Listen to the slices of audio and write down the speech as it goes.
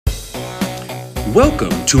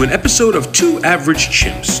Welcome to an episode of Two Average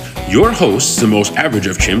Chimps. Your hosts, the most average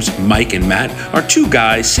of chimps, Mike and Matt, are two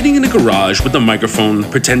guys sitting in a garage with a microphone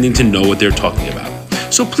pretending to know what they're talking about.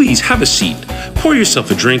 So please have a seat, pour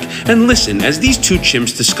yourself a drink, and listen as these two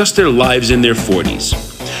chimps discuss their lives in their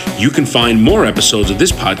 40s. You can find more episodes of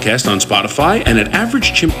this podcast on Spotify and at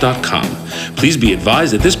averagechimp.com. Please be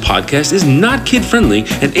advised that this podcast is not kid-friendly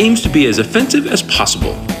and aims to be as offensive as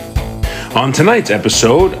possible. On tonight's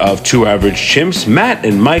episode of Two Average Chimps, Matt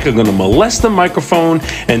and Mike are going to molest the microphone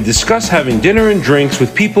and discuss having dinner and drinks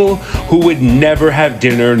with people who would never have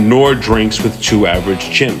dinner nor drinks with Two Average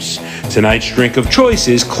Chimps. Tonight's drink of choice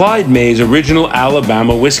is Clyde May's Original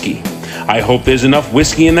Alabama Whiskey. I hope there's enough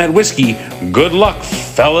whiskey in that whiskey. Good luck,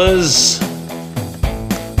 fellas.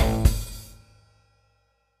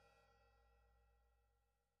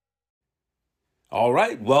 All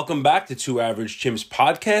right, welcome back to Two Average Chimps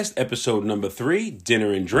podcast, episode number 3,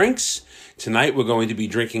 Dinner and Drinks. Tonight we're going to be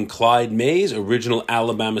drinking Clyde May's Original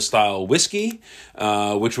Alabama Style Whiskey,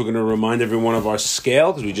 which we're going to remind everyone of our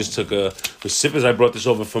scale, because we just took a sip as I brought this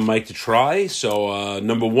over for Mike to try. So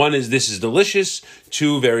number 1 is this is delicious,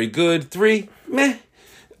 2, very good, 3, meh.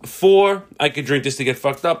 4, I could drink this to get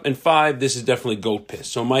fucked up. And 5, this is definitely goat piss.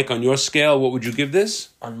 So, Mike, on your scale, what would you give this?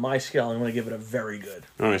 On my scale, I'm going to give it a very good.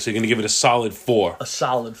 All right, so you're going to give it a solid 4. A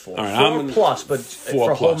solid 4. All right, 4 plus, but 4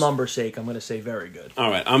 for plus. whole number's sake, I'm going to say very good. All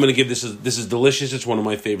right, I'm going to give this is delicious. It's one of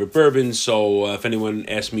my favorite bourbons. So, if anyone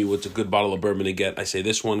asks me what's a good bottle of bourbon to get, I say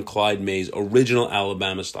this one, Clyde May's Original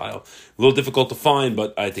Alabama Style. A little difficult to find,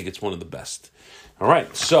 but I think it's one of the best. All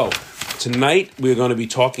right, so tonight we're going to be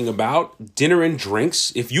talking about dinner and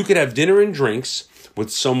drinks. If you could have dinner and drinks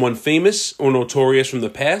with someone famous or notorious from the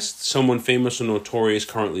past, someone famous or notorious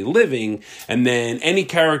currently living, and then any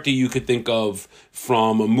character you could think of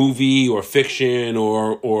from a movie or fiction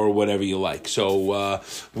or whatever you like. So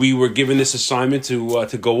we were given this assignment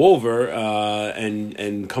to go over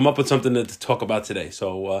and come up with something to talk about today.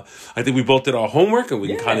 So I think we both did our homework and we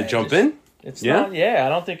can kind of jump in. It's not. Yeah, I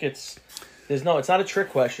don't think it's. It's not a trick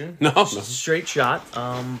question. No, it's a straight shot.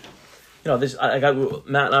 This I got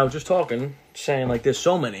Matt and I were just talking, saying like there's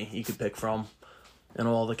so many you could pick from in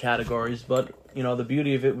all the categories, but the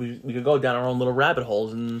beauty of it, we could go down our own little rabbit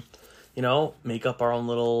holes and make up our own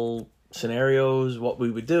little scenarios, what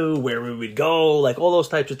we would do, where we would go, like all those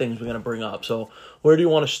types of things we're gonna bring up. So where do you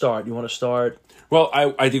want to start? You want to start? Well,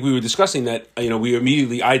 I think we were discussing that, I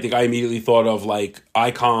immediately thought of like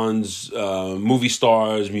icons, movie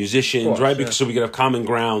stars, musicians, course, right? Because so we could have common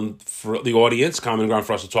ground for the audience, common ground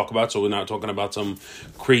for us to talk about. So we're not talking about some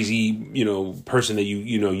crazy, person that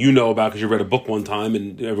you know about because you read a book one time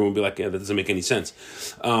and everyone would be like, yeah, that doesn't make any sense.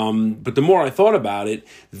 But the more I thought about it,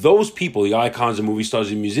 those people, the icons and movie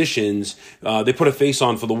stars and musicians, they put a face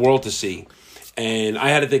on for the world to see. And I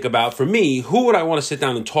had to think about, for me, who would I want to sit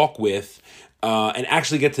down and talk with and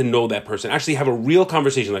actually get to know that person, actually have a real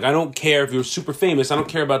conversation. Like, I don't care if you're super famous. I don't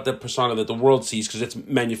care about the persona that the world sees because it's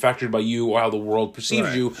manufactured by you or how the world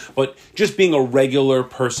perceives you. But just being a regular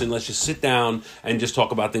person, let's just sit down and just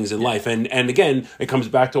talk about things in life. And again, it comes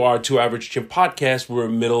back to our Two Average Chimp podcast. We're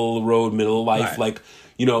middle of the road, middle of life, like,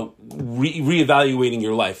 reevaluating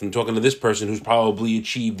your life and talking to this person who's probably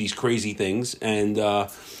achieved these crazy things. And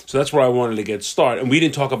so that's where I wanted to get started. And we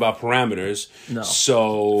didn't talk about parameters. No.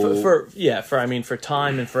 So for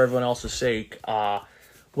time and for everyone else's sake,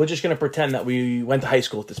 we're just going to pretend that we went to high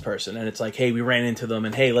school with this person. And it's like, hey, we ran into them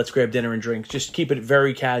and hey, let's grab dinner and drinks. Just keep it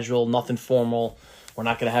very casual, nothing formal. We're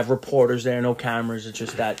not going to have reporters there, no cameras. It's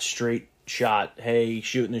just that straight shot. Hey,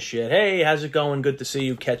 shooting the shit. Hey, how's it going? Good to see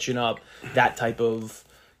you, catching up. That type of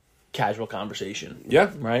casual conversation.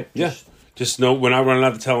 Yeah. Right? Yeah. Just know we're not running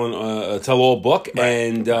out to tell-all book, right.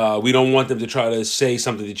 And we don't want them to try to say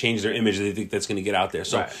something to change their image that they think that's going to get out there.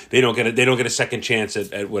 So they don't get a second chance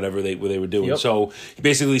at whatever they were doing. Yep. So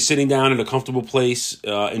basically sitting down in a comfortable place,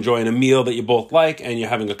 enjoying a meal that you both like, and you're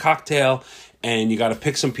having a cocktail, and you got to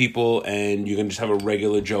pick some people, and you can just have a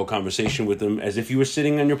regular Joe conversation with them as if you were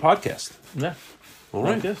sitting on your podcast. Yeah. All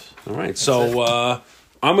right. Like this. All right. So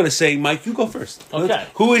I'm going to say, Mike, you go first. Okay.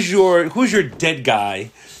 Who's your dead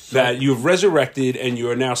guy that you've resurrected and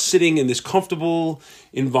you are now sitting in this comfortable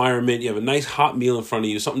environment? You have a nice hot meal in front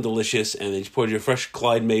of you, something delicious, and then you poured your fresh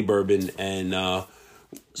Clyde May bourbon. And who are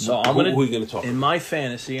you going to talk in my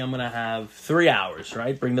fantasy, I'm going to have 3 hours,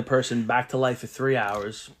 right? Bring the person back to life for 3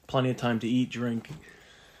 hours. Plenty of time to eat, drink.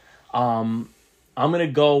 I'm going to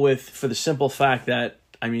go with, for the simple fact that,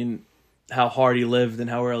 how hard he lived and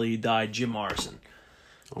how early he died, Jim Morrison.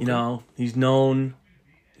 Okay. He's known,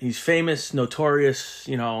 he's famous, notorious,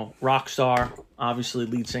 rock star, obviously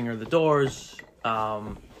lead singer of The Doors,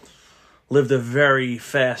 lived a very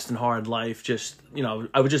fast and hard life. Just,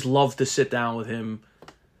 I would just love to sit down with him,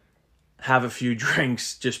 have a few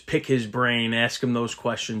drinks, just pick his brain, ask him those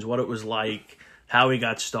questions, what it was like, how he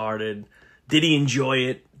got started. Did he enjoy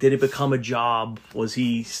it? Did it become a job? Was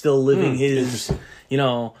he still living his,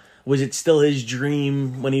 was it still his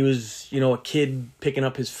dream when he was, a kid picking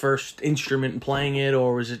up his first instrument and playing it?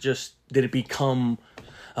 Or was it just, did it become,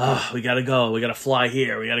 we got to go, we got to fly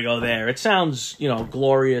here, we got to go there? It sounds,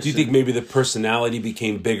 glorious. Do you think maybe the personality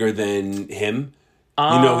became bigger than him?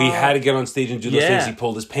 He had to get on stage and do those things. He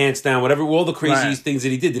pulled his pants down, whatever, all the crazy things that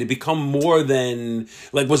he did. Did it become more than,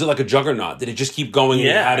 was it like a juggernaut? Did it just keep going and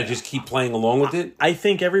he had to just keep playing along with it? I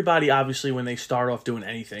think everybody, obviously, when they start off doing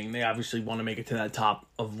anything, they obviously want to make it to that top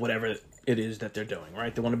of whatever it is that they're doing,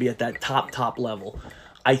 right? They want to be at that top level.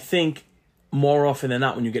 I think more often than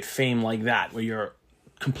not, when you get fame like that, where you're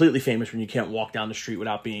completely famous, when you can't walk down the street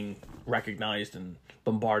without being recognized and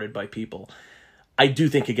bombarded by people, I do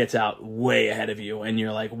think it gets out way ahead of you, and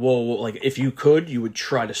you're like, whoa, like, if you could, you would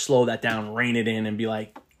try to slow that down, rein it in, and be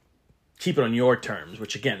like, keep it on your terms,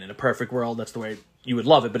 which, again, in a perfect world, that's the way you would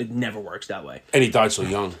love it, but it never works that way. And he died so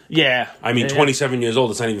young. Yeah. I mean, 27 years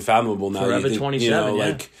old, it's not even fathomable now. Forever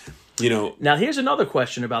 27, Now, here's another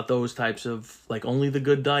question about those types of, only the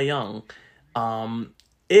good die young.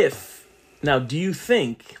 Now, do you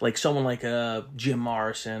think, someone like a Jim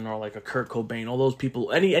Morrison or a Kurt Cobain, all those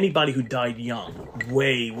people, anybody who died young,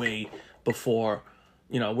 way before,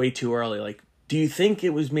 way too early, do you think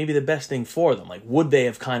it was maybe the best thing for them? Would they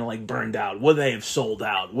have kind of burned out? Would they have sold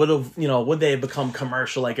out? Would they have become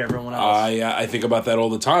commercial like everyone else? I think about that all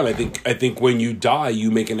the time. I think when you die, you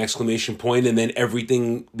make an exclamation point, and then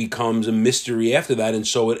everything becomes a mystery after that, and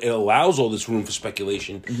so it allows all this room for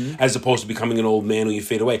speculation, as opposed to becoming an old man who you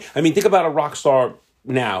fade away. I mean, think about a rock star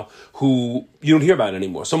now who you don't hear about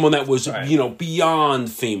anymore. Someone that was,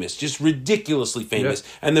 beyond famous, just ridiculously famous.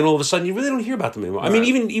 Yeah. And then all of a sudden you really don't hear about them anymore. Right. I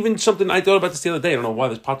mean, even something, I thought about this the other day, I don't know why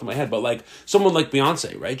this popped in my head, but someone like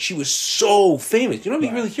Beyonce, right? She was so famous. You don't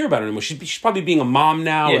even really hear about her anymore. She's probably being a mom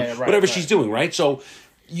now, whatever she's doing, right? So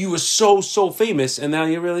you were so famous, and now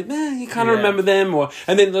you're really, you kind of remember them,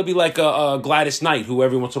 and then there'll be a Gladys Knight, who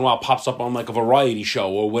every once in a while pops up on a variety show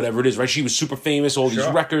or whatever it is, right? She was super famous, all these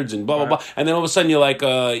records and blah blah blah, and then all of a sudden you're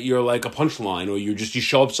a punchline, or you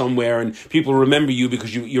show up somewhere and people remember you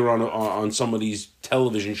because you're on somebody's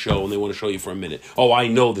television show and they want to show you for a minute. Oh, I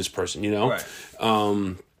know this person, Right.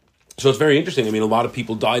 So it's very interesting. I mean, a lot of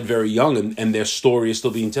people died very young, and their story is still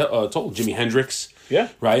being told. Jimi Hendrix. Yeah.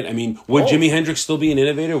 Right. I mean, would Jimi Hendrix still be an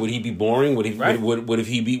innovator? Would he be boring? Would he? Would if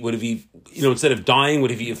he? Instead of dying,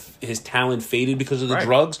 would if his talent faded because of the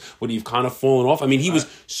drugs? Would he have kind of fallen off? I mean, he was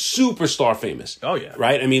superstar famous. Oh yeah.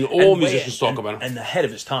 Right. I mean, all musicians talk about him, and ahead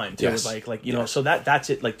of his time too. Yes. So that's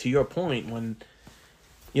it. To your point, when,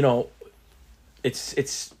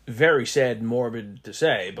 it's very sad and morbid to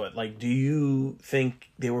say, but do you think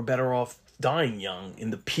they were better off dying young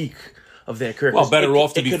in the peak of their career? Well, better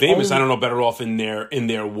off to be famous. I don't know, better off in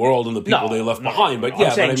their world and the people they left behind. But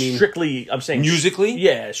I'm saying musically.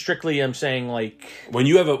 Yeah, strictly. I'm saying when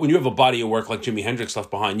you have a body of work like Jimi Hendrix left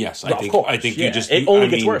behind. Yes, I think you just it only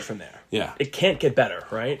gets worse from there. Yeah, it can't get better,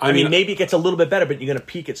 right? I mean, maybe it gets a little bit better, but you're going to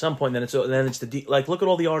peak at some point. Then it's look at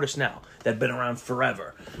all the artists now that have been around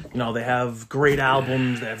forever. They have great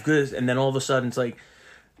albums, they have good, and then all of a sudden it's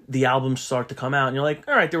the albums start to come out, and you're like,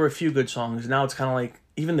 all right, there were a few good songs. Now it's kind of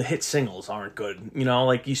even the hit singles aren't good.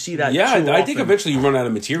 You see that. Yeah, I think eventually you run out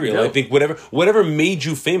of material. I think whatever made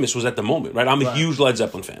you famous was at the moment, right? I'm a huge Led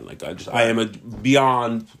Zeppelin fan. I am a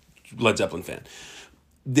beyond Led Zeppelin fan.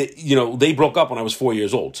 They broke up when I was 4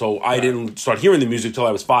 years old, so I didn't start hearing the music till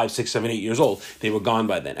I was 5, 6, 7, 8 years old. They were gone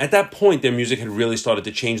by then. At that point, their music had really started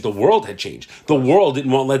to change. The world had changed. The world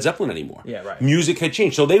didn't want Led Zeppelin anymore. Yeah, right. Music had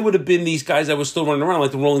changed, so they would have been these guys that were still running around,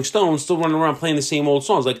 like the Rolling Stones, still running around playing the same old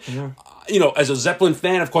songs. As a Zeppelin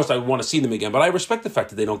fan, of course, I would want to see them again, but I respect the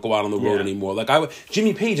fact that they don't go out on the road anymore.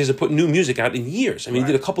 Jimmy Page hasn't put new music out in years. I mean,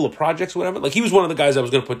 he did a couple of projects or whatever. He was one of the guys I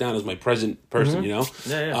was going to put down as my present person,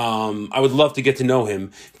 I would love to get to know him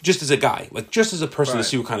just as a guy, just as a person to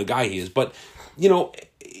see what kind of guy he is. But,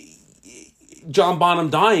 John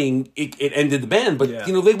Bonham dying, it ended the band, but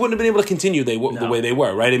they wouldn't have been able to continue the way they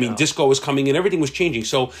were, right? I mean, disco was coming in, everything was changing.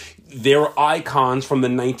 So they're icons from the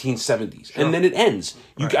 1970s, and then it ends.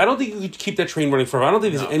 I don't think you could keep that train running forever. I don't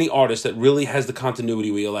think there's any artist that really has the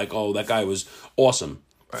continuity where you're like, oh, that guy was awesome.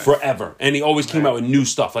 Forever, and he always came out with new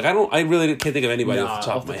stuff. I really can't think of anybody off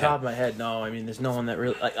the top of my head. No, I mean, there's no one that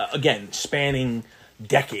really, again, spanning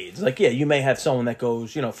decades. You may have someone that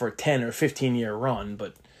goes, for a 10 or 15 year run,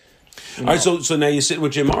 but. All right, so now you're sitting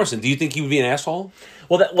with Jim Morrison. Do you think he would be an asshole?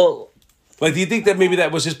 Well, Like, do you think that maybe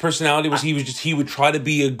that was his personality? He would try to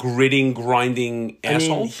be a gritting, grinding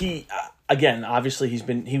asshole? I mean, again, obviously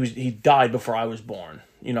he died before I was born,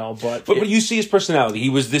 but you see his personality. He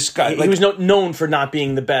was this guy. He was known for not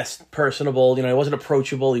being the best personable. He wasn't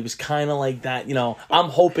approachable. He was kind of like that. I'm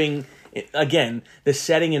hoping. Again, the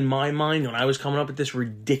setting in my mind when I was coming up with this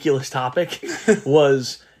ridiculous topic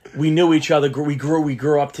was we knew each other. We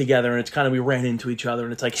grew up together, and it's kind of we ran into each other,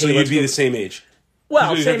 and it's like, hey, so you'd be the same age.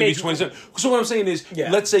 Well, same age. 27. So what I'm saying is,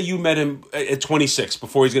 let's say you met him at 26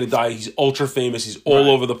 before he's going to die. He's ultra famous. He's all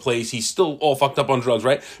over the place. He's still all fucked up on drugs,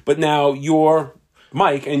 right? But now you're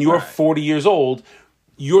Mike, and you're 40 years old.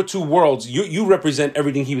 Your two worlds, you represent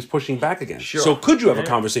everything he was pushing back against. Sure. So could you have a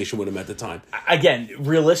conversation with him at the time? Again,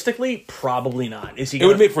 realistically, probably not. It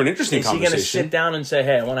would make for an interesting conversation. Is he going to sit down and say,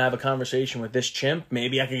 hey, I want to have a conversation with this chimp?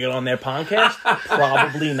 Maybe I could get on their podcast?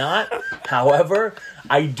 Probably not. However,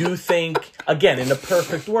 I do think, again, in the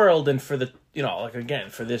perfect world, and for the,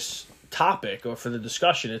 for this topic or for the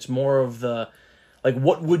discussion, it's more of the, like,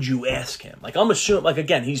 what would you ask him? Like, I'm assuming, like,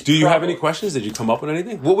 again, he's... Do you have any questions? Did you come up with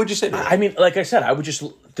anything? What would you say to him? I mean, like I said, I would just...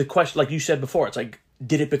 The question, like you said before, it's like,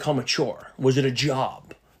 did it become a chore? Was it a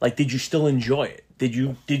job? Like, did you still enjoy it? Did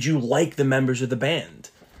you like the members of the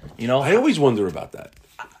band? I always wonder about that.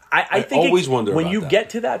 I think always wonder when about you that. get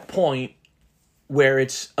to that point where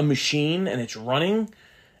it's a machine and it's running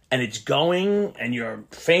and it's going and you're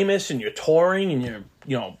famous and you're touring and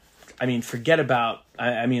you're, I mean, forget about...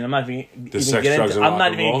 I mean, I'm not even going to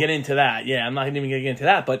get into that. Yeah, I'm not even going to get into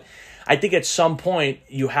that. But I think at some point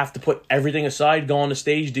you have to put everything aside, go on the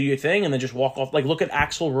stage, do your thing, and then just walk off. Like, look at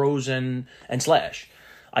Axl Rose and Slash.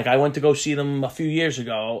 Like, I went to go see them a few years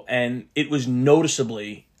ago, and it was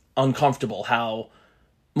noticeably uncomfortable how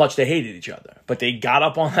much they hated each other. But they got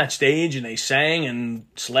up on that stage and they sang, and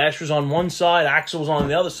Slash was on one side, Axl was on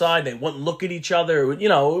the other side. They wouldn't look at each other. It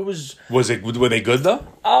was... Were they good, though?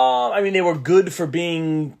 I mean, they were good for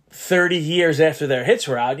being 30 years after their hits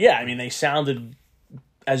were out. Yeah, I mean, they sounded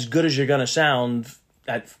as good as you're going to sound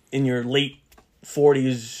in your late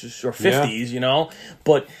 40s or 50s,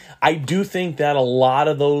 But I do think that a lot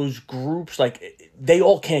of those groups, like... They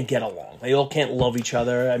all can't get along. They all can't love each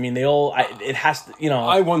other. I mean, it has to,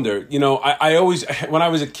 I wonder, I always, when I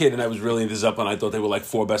was a kid and I was really into Zeppelin, I thought they were like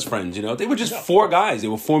four best friends, They were just four guys. They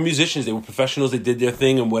were four musicians. They were professionals. They did their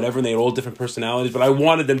thing and whatever, and they had all different personalities. But I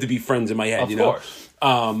wanted them to be friends in my head, Of course.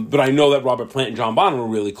 But I know that Robert Plant and John Bonham were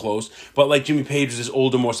really close. But like Jimmy Page was this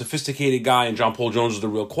older, more sophisticated guy, and John Paul Jones was the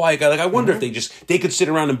real quiet guy. Like, I wonder if they could sit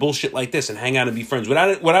around and bullshit like this and hang out and be friends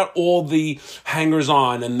without all the hangers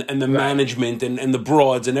on and the management and the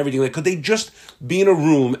broads and everything. Like, could they just be in a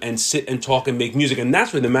room and sit and talk and make music? And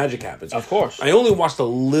that's where the magic happens. Of course. I only watched a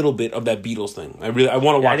little bit of that Beatles thing. I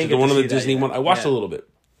want to watch it. The one of the Disney one. I watched a little bit.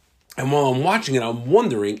 And while I'm watching it, I'm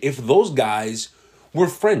wondering if those guys were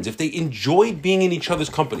friends, if they enjoyed being in each other's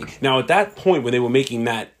company. Now, at that point when they were making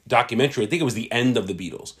that documentary, I think it was the end of the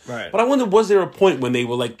Beatles. Right. But I wonder, was there a point when they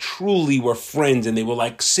were like truly were friends and they were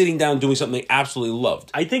like sitting down doing something they absolutely loved?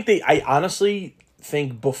 I honestly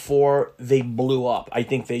think before they blew up, I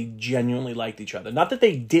think they genuinely liked each other. Not that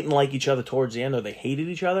they didn't like each other towards the end or they hated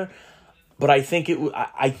each other, but I think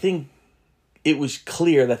it was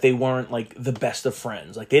clear that they weren't like the best of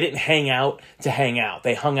friends. Like, they didn't hang out to hang out.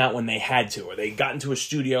 They hung out when they had to, or they got into a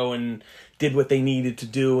studio and did what they needed to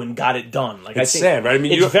do and got it done. Like, it's sad, right? I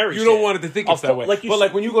mean, you don't want it to think it's that way. Like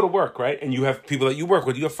but when you go to work, right, and you have people that you work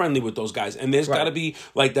with, you're friendly with those guys, and there's got to be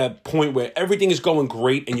like that point where everything is going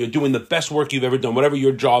great and you're doing the best work you've ever done, whatever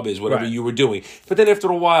your job is, whatever you were doing. But then after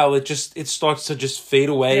a while, it starts to just fade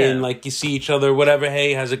away, and like you see each other, whatever,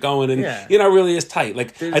 hey, how's it going? And you're not really as tight.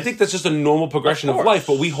 Like, I think that's just a normal progression of life,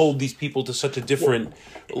 but we hold these people to such a different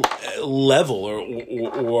level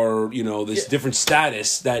or this different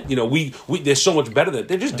status that we they're so much better than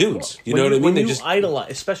they're just dudes. You know what I mean? When you idolize,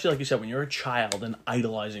 especially like you said, when you're a child and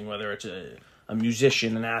idolizing, whether it's a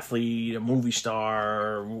musician, an athlete, a movie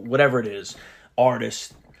star, whatever it is,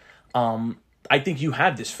 artist, I think you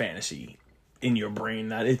have this fantasy in your brain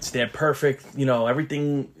that they're perfect,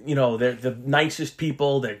 everything, they're the nicest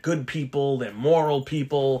people, they're good people, they're moral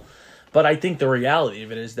people. But I think the reality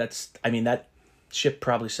of it is that ship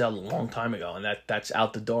probably sailed a long time ago, and that's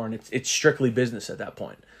out the door, and it's strictly business at that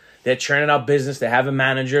point. They're churning out business. They have a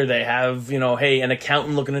manager. They have, an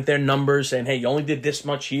accountant looking at their numbers saying, hey, you only did this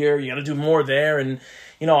much here. You got to do more there. And,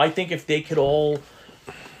 I think if they could all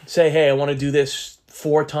say, hey, I want to do this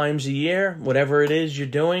 4 times a year, whatever it is you're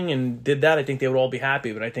doing, and did that, I think they would all be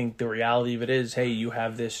happy. But I think the reality of it is, hey, you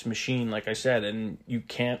have this machine, like I said, and you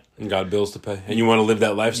can't. And got bills to pay. And you want to live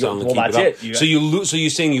that lifestyle and keep that's it up. it. So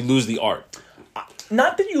you're saying you lose the art.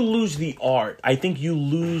 not that you lose the art. I think you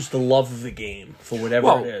lose the love of the game for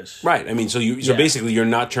whatever it is. Right. I mean, so basically you're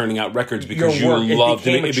not churning out records because you love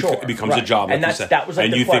it becomes a job. And that was like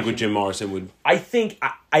and the you question. think with Jim Morrison would...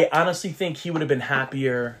 I honestly think he would have been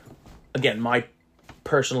happier, again, my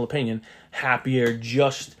personal opinion, happier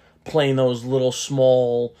just playing those little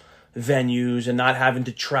small venues and not having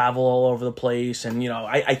to travel all over the place. And,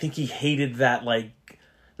 I think he hated that, like,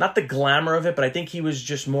 not the glamour of it, but I think he was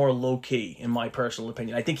just more low-key, in my personal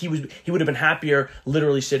opinion. I think he would have been happier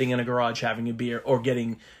literally sitting in a garage having a beer or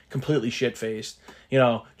getting completely shit-faced,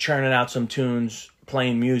 churning out some tunes,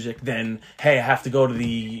 playing music, than, hey, I have to go to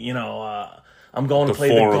the, I'm going to play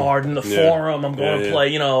forum. The Garden, the Forum, I'm going to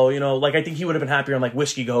play, like, I think he would have been happier on, like,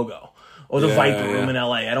 Whiskey Go-Go or the Viper Room in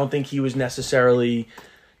L.A. I don't think he was necessarily...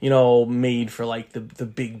 made for like the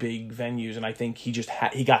big venues, and I think he just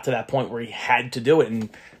he got to that point where he had to do it, and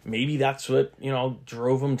maybe that's what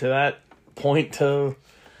drove him to that point to,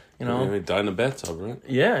 he died in a bathtub, right?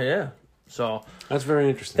 Yeah. So that's very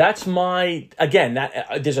interesting. That's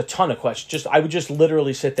there's a ton of questions. I would just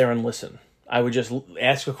literally sit there and listen. I would just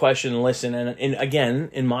ask a question and listen, and again,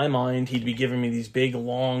 in my mind, he'd be giving me these big,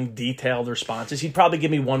 long, detailed responses. He'd probably give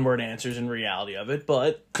me one-word answers in reality of it,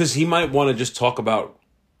 but because he might want to just talk about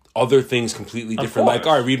other things completely different. Like,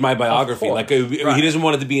 all right, read my biography. Like, he doesn't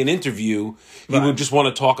want it to be an interview. He would just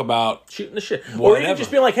want to talk about shooting the shit. Or even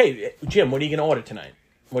just be like, hey, Jim, what are you going to order tonight?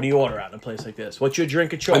 What do you order out in a place like this? What's your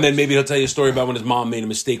drink of choice? And then maybe he'll tell you a story about when his mom made a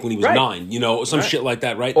mistake when he was 9, some shit like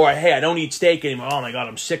that, right? Or, hey, I don't eat steak anymore. Oh, my God,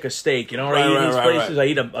 I'm sick of steak. I eat these places. I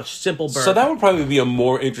eat a simple burger. So that would probably be a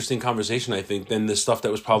more interesting conversation, I think, than the stuff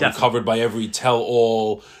that was probably covered by every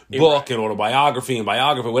tell-all book and autobiography and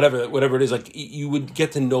biography, whatever it is. Like, you would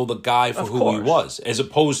get to know the guy for who he was, as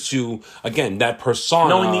opposed to, again, that persona.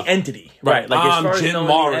 Knowing the entity. Right. Like, as far as Jim knowing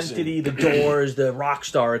Morrison. The entity, the Doors, the rock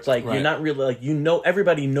star, it's like, you're not really, like,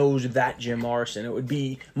 everybody knows that Jim Morrison. It would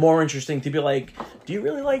be more interesting to be like, do you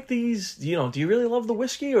really like these? Do you really love the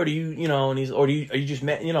whiskey, or do you, are you just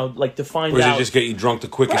like to find out? Or does it just get you drunk the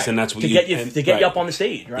quickest, and that's what to get you up on the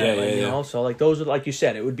stage, right? Yeah. So like those are, like you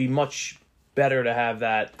said, it would be much better to have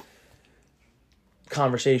that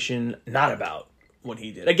conversation not about what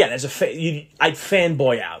he did. Again, as I'd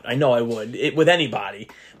fanboy out. I know I would with anybody,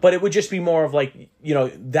 but it would just be more of like,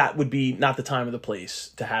 that would be not the time or the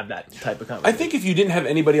place to have that type of conversation. I think if you didn't have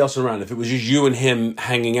anybody else around, if it was just you and him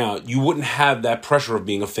hanging out, you wouldn't have that pressure of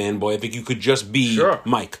being a fanboy. I think you could just be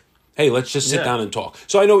Mike. Hey, let's just sit down and talk.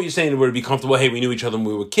 So I know what you're saying, where to be comfortable. Hey, we knew each other when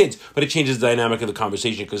we were kids, but it changes the dynamic of the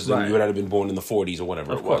conversation because then you would have been born in the 40s or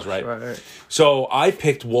whatever it was, right? Right. So I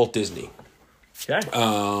picked Walt Disney. Okay.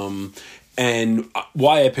 And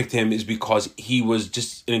why I picked him is because he was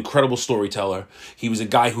just an incredible storyteller. He was a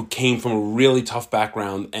guy who came from a really tough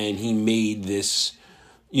background, and he made this,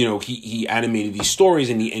 he animated these stories,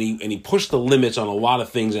 and he pushed the limits on a lot of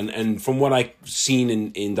things. And from what I've seen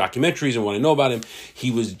in documentaries and what I know about him, he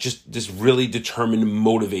was just this really determined,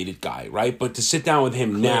 motivated guy, right? But to sit down with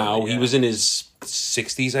him now, he was in his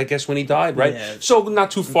 60s, I guess, when he died, right? Yeah. So not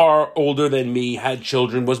too far older than me, had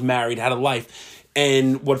children, was married, had a life.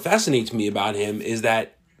 And what fascinates me about him is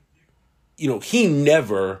that, he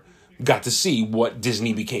never got to see what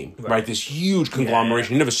Disney became, right? This huge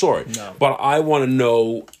conglomeration. He never saw it. No. But I want to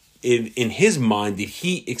know, in his mind, did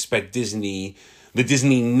he expect the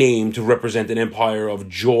Disney name to represent an empire of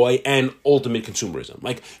joy and ultimate consumerism?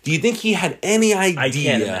 Like, do you think he had any idea? I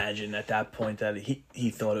can't imagine at that point that he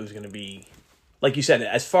thought it was going to be, like you said,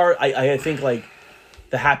 as far, I think, like,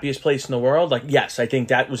 the happiest place in the world, like, yes, I think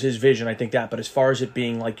that was his vision. I think that, but as far as it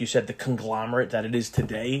being, like you said, the conglomerate that it is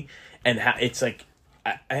today, and it's like,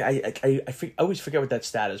 I always forget what that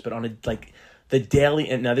stat is, but on the daily,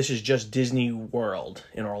 and now this is just Disney World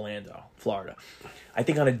in Orlando, Florida. I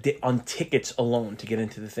think on tickets alone to get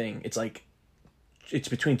into the thing, it's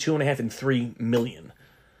between 2.5 and 3 million.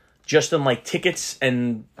 Just on like tickets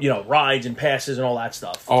and rides and passes and all that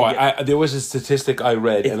stuff. There was a statistic I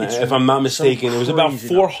read, and if I'm not mistaken, it was about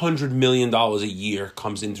 $400 million a year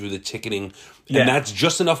comes in through the ticketing, and that's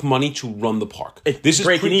just enough money to run the park. This is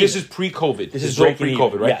pre-COVID. This is all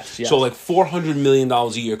pre-COVID, right? Yes. So like $400 million a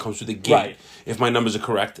year comes through the gate. Right. If my numbers are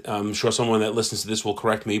correct, I'm sure someone that listens to this will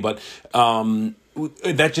correct me, but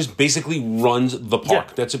that just basically runs the park.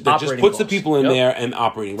 Yeah. That just puts the people in there and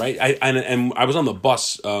operating, right? And I was on the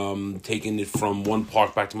bus taking it from one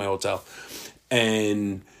park back to my hotel,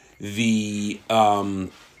 and the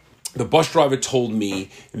bus driver told me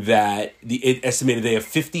that it estimated they have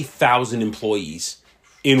 50,000 employees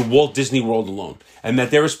in Walt Disney World alone, and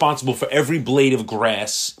that they're responsible for every blade of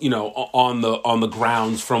grass, on the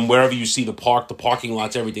grounds from wherever you see the park, the parking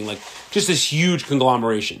lots, everything, like just this huge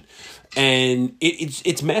conglomeration. and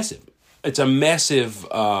it's massive. It's a massive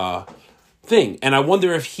thing, and I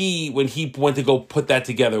wonder if when he went to go put that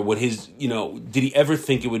together, what his did he ever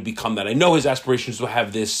think it would become that? I know his aspirations will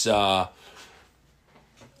have this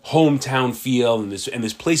hometown feel and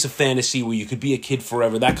this place of fantasy where you could be a kid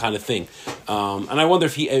forever, that kind of thing. And I wonder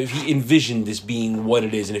if he envisioned this being what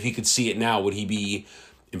it is, and if he could see it now, would he be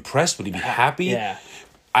impressed? Would he be happy? Yeah.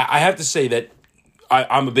 I have to say that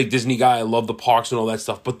I'm a big Disney guy. I love the parks and all that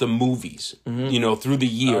stuff, but the movies, through the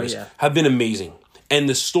years, have been amazing. And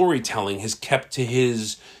the storytelling has kept to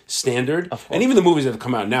his standard. And even the movies that have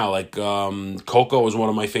come out now, like Coco is one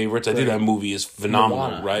of my favorites. I think that movie is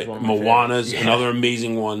phenomenal, right? Moana's another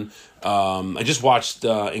amazing one. I just watched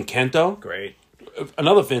Encanto. Great.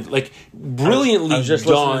 Another fan, brilliantly I was just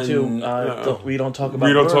done. Listening to We Don't Talk About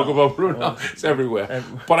We Don't Bruno. Talk About Bruno. Well, it's everywhere.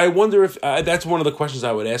 But I wonder if that's one of the questions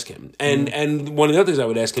I would ask him. And one of the other things I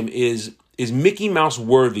would ask him is Mickey Mouse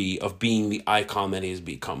worthy of being the icon that he has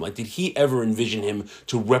become? Like, did he ever envision him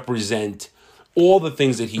to represent all the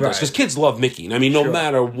things that he does? Because kids love Mickey. And I mean, no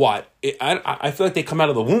matter what, I feel like they come out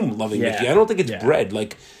of the womb loving Mickey. I don't think it's bred.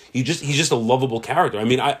 Like, he's just a lovable character. I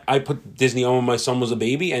mean, I put Disney on when my son was a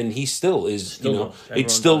baby, and he still is. It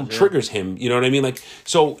still triggers him. You know what I mean? Like,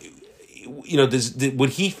 so, would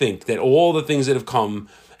he think that all the things that have come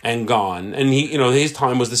and gone, and he, his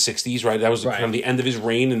time was the '60s, right? That was kind of the end of his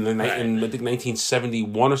reign, and then in I think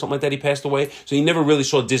 1971 or something like that, he passed away. So he never really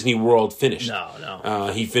saw Disney World finished.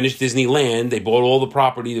 No. He finished Disneyland. They bought all the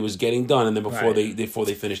property that was getting done, and then before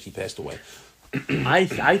they finished, he passed away.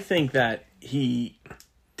 I think that he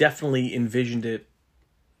definitely envisioned it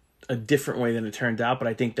a different way than it turned out, but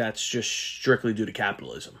I think that's just strictly due to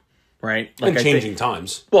capitalism, right? Like, and changing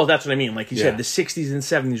times. Well, that's what I mean. Like you said, the 60s and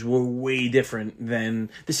 70s were way different than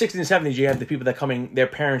the 60s and 70s. You have the people that their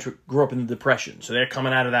parents grew up in the Depression, so they're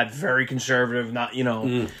coming out of that very conservative, not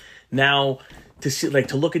now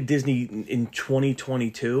to look at Disney in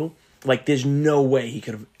 2022, like there's no way he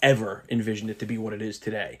could have ever envisioned it to be what it is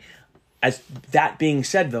today. As that being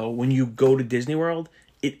said, though, when you go to Disney World,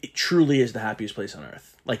 it truly is the happiest place on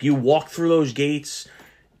earth. Like, you walk through those gates,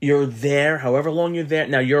 you're there, however long you're there.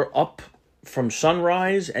 Now, you're up from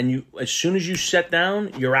sunrise, and as soon as you set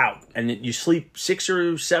down, you're out. And you sleep 6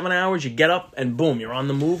 or 7 hours, you get up, and boom, you're on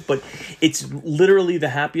the move. But it's literally the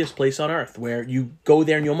happiest place on earth, where you go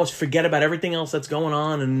there and you almost forget about everything else that's going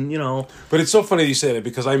on, and, But it's so funny you say that,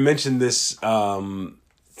 because I mentioned this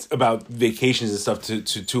about vacations and stuff to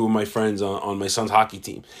two of my friends on my son's hockey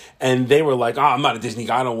team, and they were like, I'm not a Disney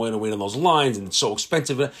guy, I don't want to wait on those lines, and it's so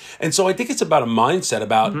expensive. And so I think it's about a mindset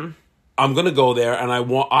about I'm gonna go there, and I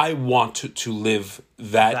want to live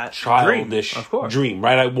that childish dream,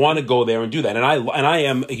 right? I want to go there and do that, and I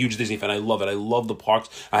am a huge Disney fan. I love it. I love the parks.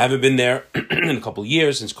 I haven't been there in a couple of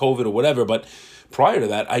years since COVID or whatever, but prior to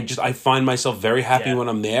that, I find myself very happy when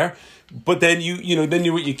I'm there. But then then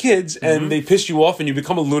you're with your kids, and they piss you off, and you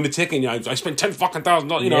become a lunatic, and I spent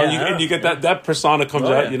 $10,000, and you get that persona comes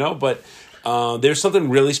out, But there's something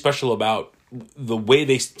really special about the way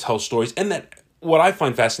they tell stories, and that what I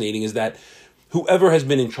find fascinating is that whoever has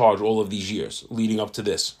been in charge all of these years leading up to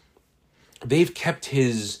this, they've kept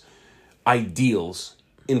his ideals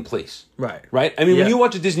in place. Right? I mean, when you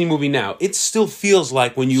watch a Disney movie now, it still feels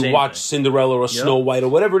like when you watch Cinderella or Snow White or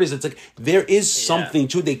whatever it is, it's like there is something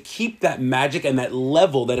to it. They keep that magic and that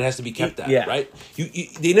level that it has to be kept at, right?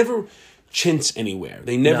 They never chintz anywhere.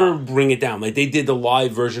 They never bring it down. Like they did the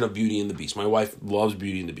live version of Beauty and the Beast. My wife loves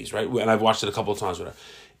Beauty and the Beast, right? And I've watched it a couple of times with her.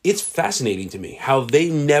 It's fascinating to me how they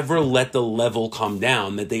never let the level come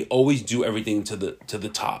down, that they always do everything to the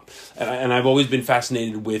top. And I've always been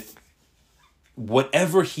fascinated with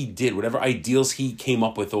whatever he did, whatever ideals he came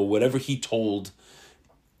up with, or whatever he told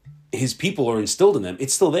his people or instilled in them,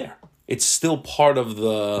 it's still there. It's still part of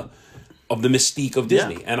the mystique of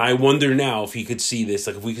Disney. And I wonder now if he could see this,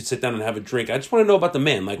 like if we could sit down and have a drink. I just want to know about the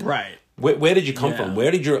man. Like, where did you come from?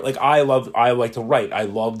 Where did your, like, I like to write. I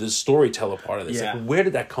love the storyteller part of this. Like, where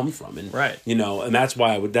did that come from? And, and that's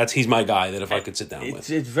why he's my guy that if I could sit down with.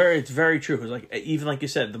 It's very true. Because like, even like you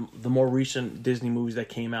said, the more recent Disney movies that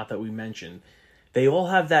came out that we mentioned, they all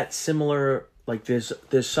have that similar, like there's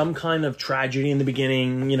some kind of tragedy in the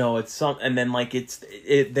beginning, it's some, and then like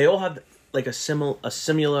they all have like a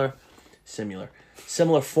similar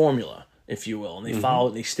formula, if you will, and they follow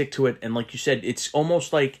it, they stick to it, and like you said, it's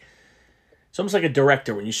almost like a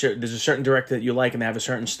director. When there's a certain director that you like and they have a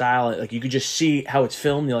certain style, like you could just see how it's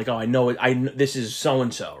filmed. You're like, oh, I know it. This is so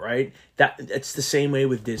and so, right? It's the same way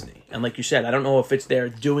with Disney, and like you said, I don't know if it's they're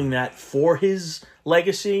doing that for his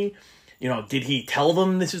legacy. Did he tell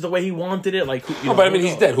them this is the way he wanted it? Like, but I mean,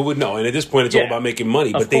 he's dead. Who would know? And at this point, it's all about making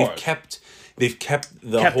money. But they've kept they've kept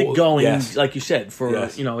it going, yes. like you said, for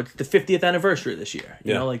Yes. it's the 50th anniversary this year.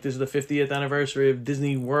 You Yeah. know, like this is the 50th anniversary of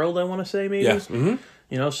Disney World, I want to say, maybe. Yeah. Mm-hmm.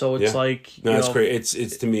 So it's like it's crazy.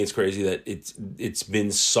 It's to me, it's crazy that it's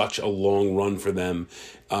been such a long run for them.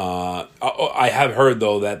 I have heard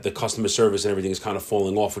though that the customer service and everything is kind of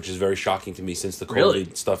falling off, which is very shocking to me since the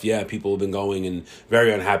COVID stuff. Yeah, people have been going and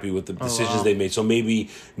very unhappy with the decisions they made. So maybe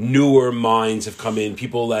newer minds have come in,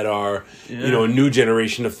 people that are a new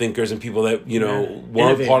generation of thinkers and people that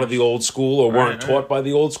weren't part of the old school or weren't taught by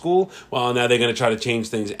the old school. Well, now they're going to try to change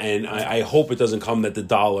things, and I hope it doesn't come that the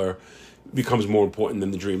dollar becomes more important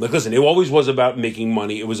than the dream. Like, listen, it always was about making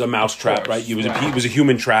money. It was a mousetrap, right? It was a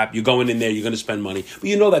human trap. You're going in there, you're going to spend money. But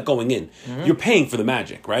you know that going in. Mm-hmm. You're paying for the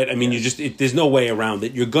magic, right? I mean, there's no way around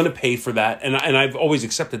it. You're going to pay for that. And I've always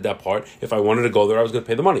accepted that part. If I wanted to go there, I was going to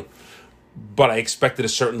pay the money. But I expected a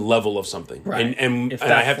certain level of something. Right. And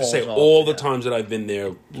I have to say, all the times that I've been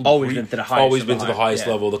there, always been to the highest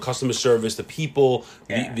level. The customer service, the people,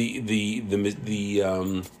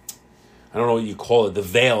 the I don't know what you call it, the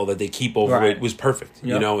veil that they keep over it was perfect,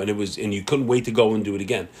 and you couldn't wait to go and do it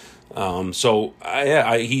again.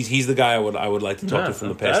 He's the guy I would like to talk to from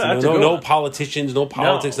the past. No politicians, no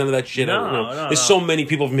politics, none of that shit. There's so many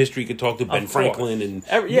people from history you could talk to, Ben Franklin, and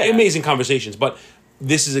amazing conversations. But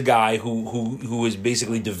this is a guy who has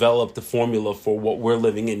basically developed the formula for what we're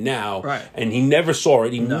living in now, and he never saw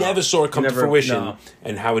it. He never saw it come to fruition. No.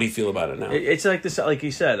 And how would he feel about it now? It's like this, like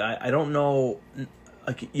you said. I don't know.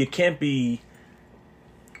 Like, you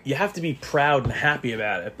have to be proud and happy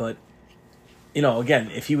about it, but again,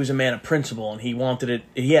 if he was a man of principle and he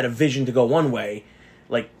had a vision to go one way,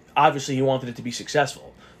 like, obviously he wanted it to be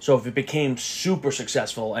successful. So if it became super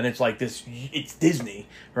successful and it's like this, it's Disney,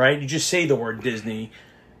 right? You just say the word Disney,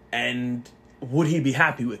 and would he be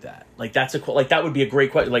happy with that? Like, that would be a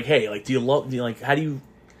great question. Like, hey,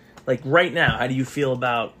 like, right now, how do you feel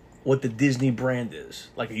about what the Disney brand is?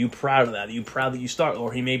 Like, are you proud of that? Are you proud that you started?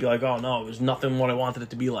 Or he may be like, oh no, it was nothing what I wanted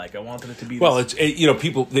it to be like. I wanted it to be this. It's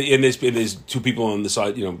people, and there's two people on the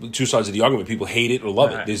side, two sides of the argument. People hate it or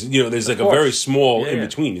love it. There's like a very small in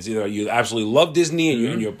between. It's either you absolutely love Disney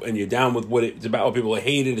and you're down with what it's about, or people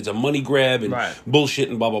hate it. It's a money grab and bullshit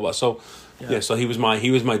and blah blah blah. So so he was my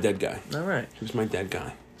dead guy. All right, he was my dead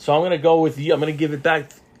guy. So I'm gonna go with you. I'm gonna give it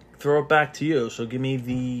back. Throw it back to you. So give me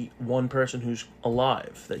the one person who's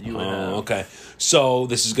alive that you would have. Okay. So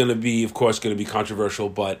this is going to be, of course, controversial,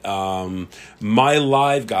 but my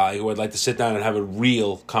live guy who I'd like to sit down and have a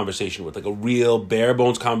real conversation with, like a real bare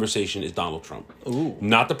bones conversation, is Donald Trump. Ooh.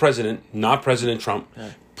 Not the president, not President Trump.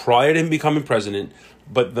 Okay. Prior to him becoming president,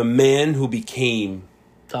 but the man who became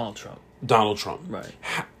Donald Trump. Right.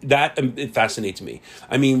 That it fascinates me.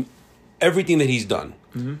 I mean, everything that he's done.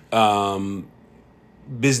 Mm-hmm.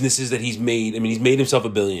 Businesses that he's made. I mean, he's made himself a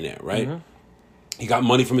billionaire, right? Mm-hmm. He got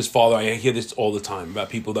money from his father. I hear this all the time about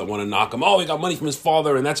people that want to knock him. Oh, he got money from his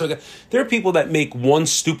father, and that's what. There are people that make one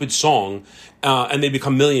stupid song, and they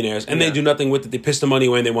become millionaires, and they do nothing with it. They piss the money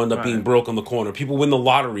away, and they wind up being broke on the corner. People win the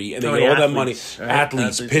lottery, and they get all that money.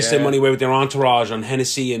 Athletes piss their money away with their entourage on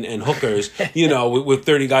Hennessy and hookers. With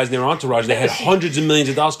 30 guys in their entourage, they had hundreds of millions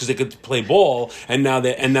of dollars because they could play ball, and now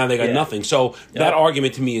they got nothing. So that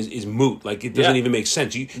argument to me is moot. Like, it doesn't even make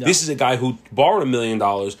sense. This is a guy who borrowed $1 million,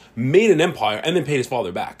 made an empire, and then paid his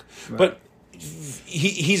father back. Right. But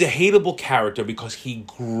he's a hateable character because he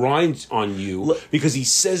grinds on you, because he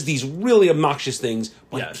says these really obnoxious things,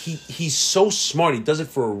 but he's so smart. He does it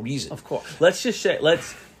for a reason. Of course. Let's just say,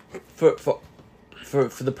 for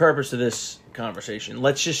the purpose of this conversation,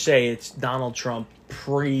 let's just say it's Donald Trump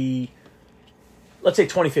let's say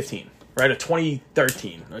 2015. Right, or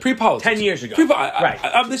 2013, pre-politics, 10 years ago.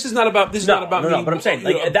 This is not about me. But I'm saying,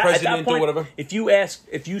 like, at that point, or whatever. If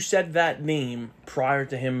you said that name prior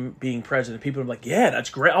to him being president, people are like, "Yeah, that's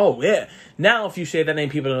great." Oh, yeah. Now, if you say that name,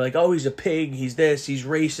 people are like, "Oh, he's a pig. He's this. He's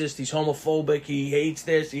racist. He's homophobic. He hates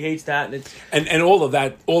this. He hates that." And all of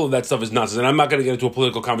that stuff is nonsense. And I'm not going to get into a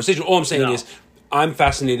political conversation. All I'm saying is, I'm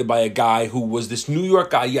fascinated by a guy who was this New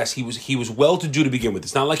York guy. Yes, he was well-to-do to begin with.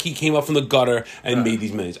 It's not like he came up from the gutter and made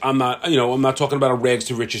these millions. I'm not talking about a rags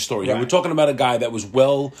to riches story. Right. We're talking about a guy that was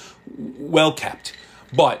well kept,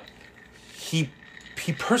 but he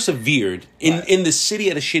persevered in the city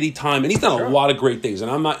at a shitty time, and he's done a lot of great things.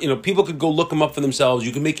 And I'm not, people could go look him up for themselves.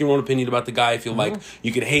 You can make your own opinion about the guy if you like.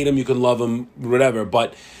 You can hate him, you can love him, whatever.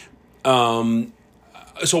 But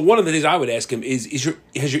so one of the things I would ask him is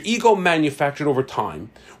has your ego manufactured over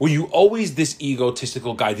time? Were you always this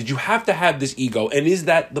egotistical guy? Did you have to have this ego? And is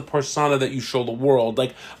that the persona that you show the world?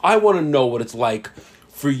 Like, I want to know what it's like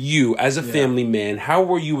for you as a family man. How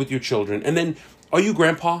were you with your children? And then Are you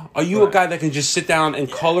grandpa? Are you a guy that can just sit down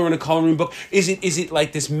and color in a coloring book? Is it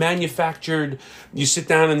like this manufactured, you sit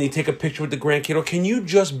down and you take a picture with the grandkid? Or can you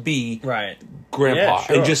just be grandpa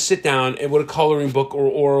and just sit down and with a coloring book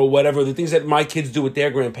or whatever, the things that my kids do with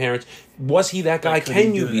their grandparents? Was he that guy?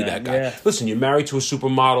 Can you be that guy? Yeah. Listen, you're married to a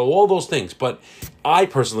supermodel, all those things. But I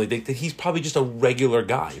personally think that he's probably just a regular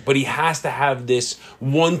guy. But he has to have this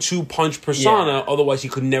 1-2 punch persona, otherwise he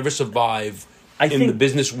could never survive in the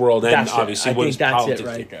business world and obviously what his politics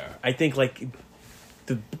take care. I think like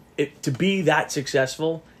to be that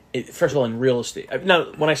successful, first of all, in real estate.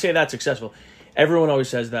 Now, when I say that successful, everyone always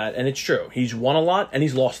says that, and it's true. He's won a lot and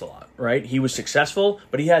he's lost a lot, right? He was successful,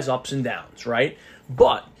 but he has ups and downs, right?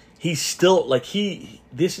 But he's still like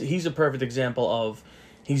he's a perfect example of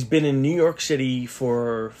he's been in New York City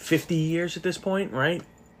for 50 years at this point, right?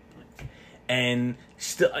 And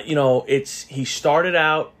still, he started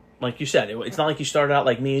out like you said. It's not like he started out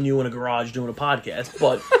like me and you in a garage doing a podcast,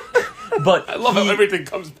 but I love how everything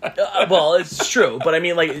comes back. Well, it's true, but I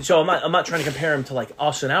mean, like, so I'm not trying to compare him to like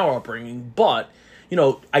us and our upbringing, but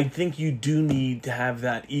I think you do need to have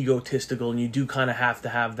that egotistical, and you do kind of have to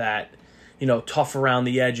have that, tough around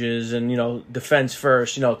the edges, and defense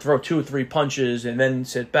first, throw 2 or 3 punches and then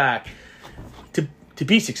sit back to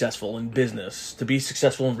be successful in business, to be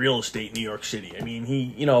successful in real estate in New York City. I mean,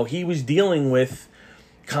 he was dealing with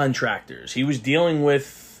contractors, he was dealing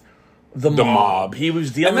with the mob. He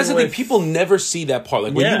was dealing with... And that's the thing, people never see that part.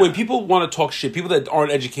 Like, when people want to talk shit, people that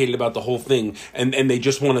aren't educated about the whole thing, and they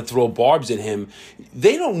just want to throw barbs at him,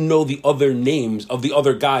 they don't know the other names of the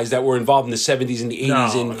other guys that were involved in the 70s and the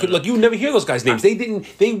 80s. Like, you never hear those guys' names.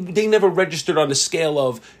 They never registered on the scale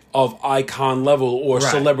of icon level or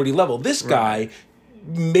celebrity level. This guy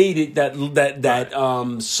made it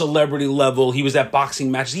that celebrity level. He was at boxing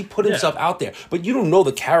matches. He put himself out there, but you don't know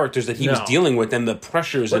the characters that he was dealing with and the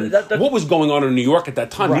pressures and what was going on in New York at that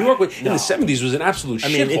time. New York in the 70s was an absolute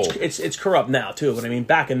shithole. It's corrupt now too, but I mean,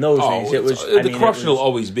 back in those days, it was the corruption will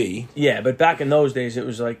always be. Yeah, but back in those days, it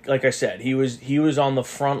was like I said, he was on the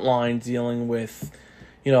front line dealing with,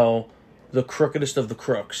 the crookedest of the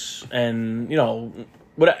crooks, and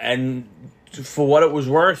for what it was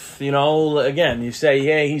worth, again, you say,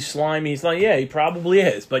 yeah, he's slimy. He's like, yeah, he probably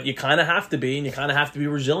is. But you kind of have to be, and you kind of have to be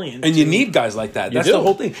resilient. And you need guys like that. That's the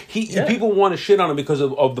whole thing. People want to shit on him because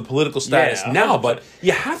of the political status now, but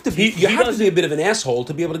you have to be. You have to be a bit of an asshole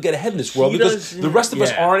to be able to get ahead in this world, because the rest of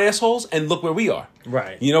us aren't assholes, and look where we are.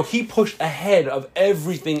 Right. He pushed ahead of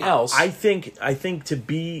everything else. I think to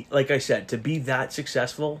be, like I said, to be that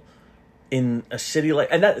successful in a city like,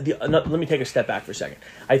 and let me take a step back for a second.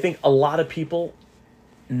 I think a lot of people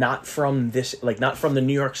not from the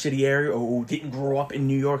New York City area, or who didn't grow up in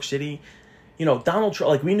New York City, Donald Trump,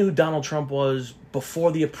 like, we knew who Donald Trump was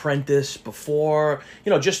before The Apprentice, before,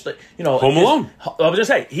 Home Alone. I was gonna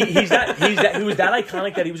say, he was that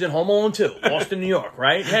iconic that he was in Home Alone 2, Boston, New York,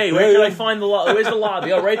 right? Hey, where can I find where's the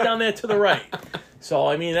lobby? Oh, right down there to the right. So,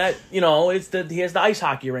 I mean, that, he has the ice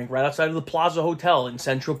hockey rink right outside of the Plaza Hotel in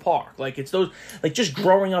Central Park. Like, it's those, like, just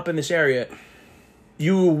growing up in this area,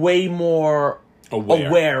 you were way more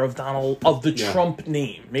aware of the Trump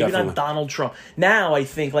name. Maybe not Donald Trump. Now, I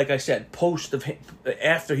think, like I said,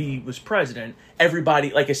 after he was president,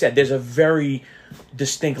 everybody, like I said, there's a very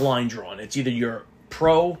distinct line drawn. It's either you're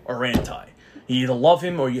pro or anti. You either love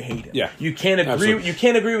him or you hate him. Yeah. You can't agree. Absolutely. You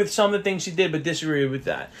can't agree with some of the things he did, but disagree with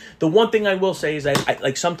that. The one thing I will say is,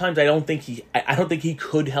 I sometimes I don't think he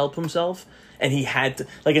could help himself, and he had to,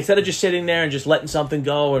 like, instead of just sitting there and just letting something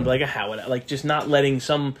go and like, just not letting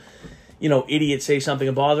some, idiot say something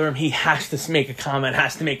and bother him. He has to make a comment,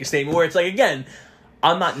 has to make a statement where it's like, again,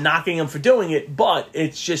 I'm not knocking him for doing it, but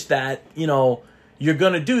it's just that, you're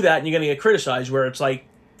going to do that and you're going to get criticized, where it's like,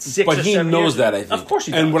 but he knows that, I think. Of course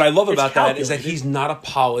he does. And what I love about that is that he's not a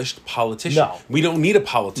polished politician. No. We don't need a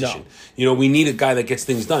politician. No. We need a guy that gets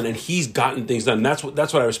things done, and he's gotten things done. That's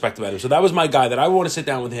what I respect about him. So that was my guy that I want to sit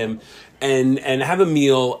down with him and have a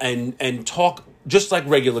meal and talk just like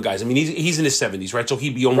regular guys. I mean, he's in his 70s, right? So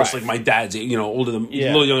he'd be almost like my dad's, older than, a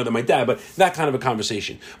little younger than my dad, but that kind of a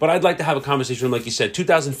conversation. But I'd like to have a conversation, like you said,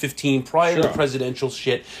 2015, prior to the presidential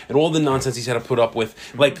shit and all the nonsense he's had to put up with.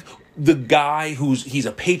 Like, the guy he's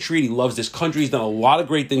a patriot. He loves this country. He's done a lot of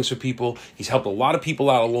great things for people. He's helped a lot of people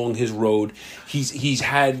out along his road. He's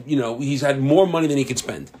had more money than he could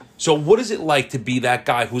spend. So what is it like to be that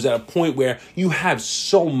guy who's at a point where you have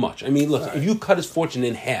so much? I mean, look, if you cut his fortune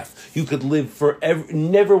in half, you could live forever,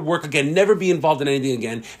 never work again, never be involved in anything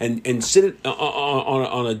again, and sit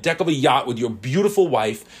on a deck of a yacht with your beautiful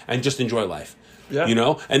wife and just enjoy life. Yeah.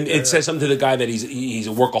 And it says something to the guy that he's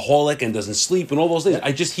a workaholic and doesn't sleep and all those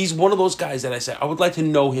things. He's one of those guys that I say, I would like to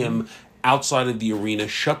know him outside of the arena,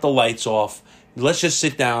 shut the lights off. Let's just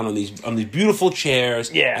sit down on these beautiful chairs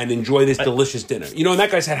and enjoy this delicious dinner. You know, and that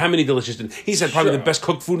guy's had how many delicious dinners? He's had probably the best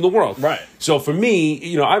cooked food in the world. Right. So for me,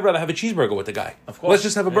 you know, I'd rather have a cheeseburger with the guy. Of course. Let's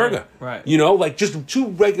just have a burger. Right. You know, like just two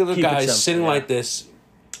regular Keep it guys simple, sitting like this.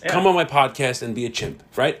 Come on my podcast and be a chimp,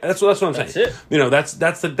 right? That's what I'm saying. That's it. You know, that's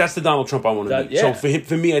the Donald Trump I want to meet. Yeah. So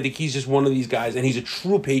for me, I think he's just one of these guys, and he's a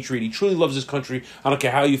true patriot. He truly loves his country. I don't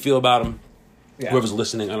care how you feel about him. Yeah. Whoever's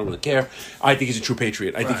listening, I don't really care. I think he's a true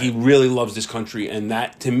patriot. I think he really loves this country, and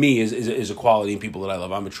that, to me, is a quality in people that I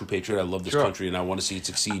love. I'm a true patriot. I love this country, and I want to see it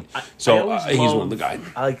succeed. He's one of the guys.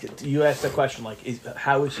 You asked the question, like,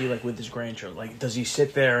 how is he, like, with his grandchildren? Like, does he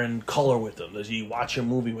sit there and color with them? Does he watch a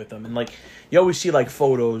movie with them? And, like, you always see, like,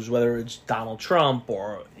 photos, whether it's Donald Trump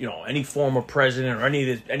or, you know, any former president or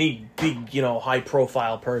any big, you know,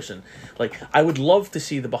 high-profile person. Like, I would love to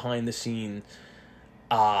see the behind-the-scenes,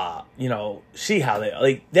 you know, see how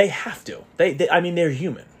they have to. I mean, they're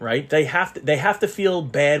human, right? They have to feel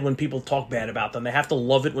bad when people talk bad about them. They have to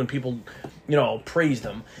love it when people, you know, praise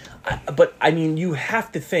them. But I mean, you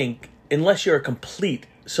have to think, unless you're a complete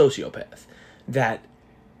sociopath, that,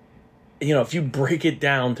 you know, if you break it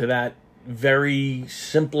down to that very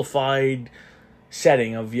simplified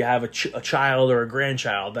setting of you have a child or a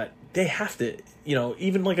grandchild, that they have to, you know,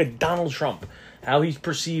 even like a Donald Trump, how he's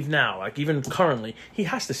perceived now, like even currently, he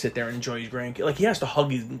has to sit there and enjoy his grandkids. Like, he has to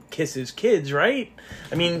hug and kiss his kids, right?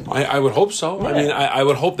 I mean, I would hope so. Yeah. I mean, I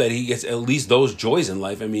would hope that he gets at least those joys in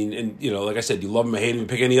life. I mean, and, you know, like I said, you love him or hate him,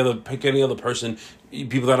 pick any other person.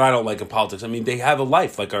 People that I don't like in politics. I mean, they have a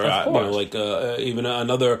life, like even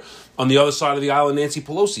another on the other side of the aisle, Nancy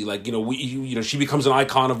Pelosi. Like, you know, she becomes an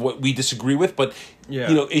icon of what we disagree with. But you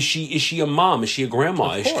know, is she a mom? Is she a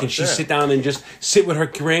grandma? Can she sit down and just sit with her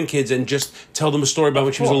grandkids and just tell them a story about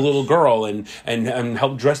when she was a little girl and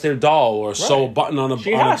help dress their doll or sew a button on a?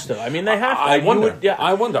 She has to. I mean, they have to.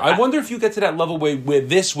 I wonder if you get to that level where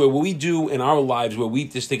what we do in our lives, where we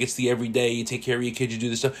just think it's the everyday. You take care of your kids, you do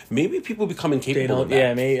this stuff. Maybe people become incapable.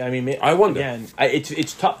 Yeah, I wonder. Again,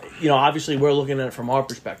 it's tough. You know, obviously we're looking at it from our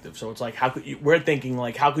perspective, so it's like, we're thinking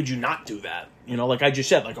like, how could you not do that? You know, like I just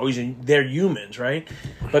said, like, they're humans, right?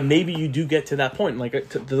 But maybe you do get to that point, like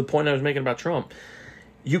to the point I was making about Trump.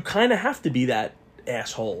 You kind of have to be that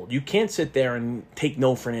asshole. You can't sit there and take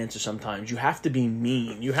no for an answer. Sometimes you have to be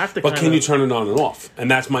mean. You have to. But can you turn it on and off?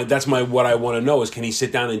 And that's my what I want to know is, can he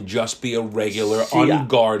sit down and just be a regular,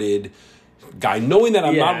 unguarded guy, knowing that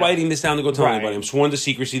I'm not writing this down to go tell anybody. I'm sworn to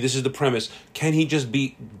secrecy. This is the premise. Can he just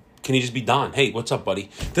be Don? Hey, what's up, buddy?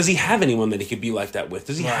 Does he have anyone that he could be like that with?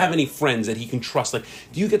 Does he have any friends that he can trust? Like,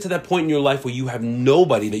 do you get to that point in your life where you have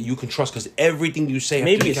nobody that you can trust because everything you say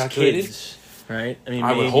has to be calculated? Kids. Right. I mean,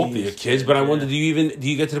 I would hope your kids, but I wonder, do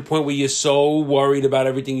you get to the point where you're so worried about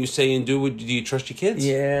everything you say and do? Do you trust your kids?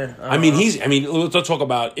 Yeah. Let's talk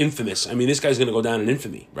about infamous. I mean, this guy's going to go down in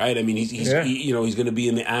infamy, right? I mean, he's going to be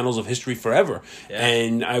in the annals of history forever. Yeah.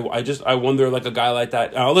 And I wonder, like, a guy like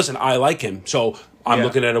that. Listen, I like him, so I'm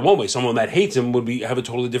looking at it one way. Someone that hates him would have a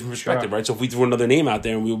totally different perspective, right? So if we threw another name out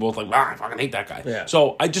there and we were both like, I fucking hate that guy. Yeah.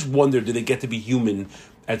 So I just wonder, do they get to be human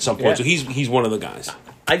at some point? Yeah. So he's one of the guys.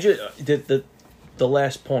 I just the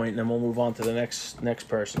last point, and then we'll move on to the next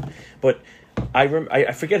person. But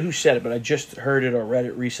I forget who said it, but I just heard it or read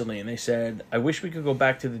it recently, and they said, I wish we could go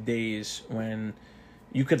back to the days when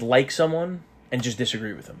you could like someone and just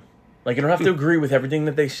disagree with them. Like, you don't have to agree with everything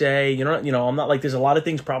that they say. You know, I'm not like, there's a lot of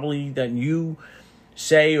things probably that you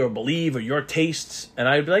say or believe or your tastes, and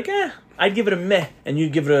I'd be like, I'd give it a meh, and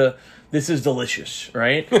you'd give it a, this is delicious,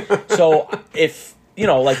 right? So if, you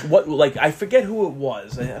know, like I forget who it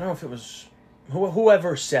was. I don't know if it was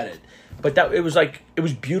whoever said it, but it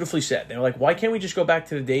was beautifully said. They were like, why can't we just go back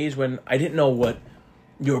to the days when I didn't know what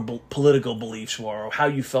your political beliefs were or how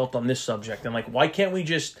you felt on this subject, and like, why can't we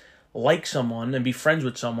just like someone and be friends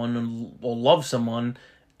with someone or love someone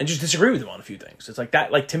and just disagree with them on a few things? It's like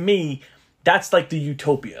that. Like, to me, that's like the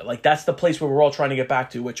utopia. Like, that's the place where we're all trying to get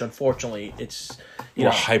back to, which unfortunately it's, we're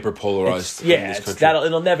hyper polarized.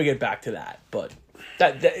 It'll never get back to that. But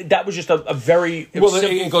that was just a very it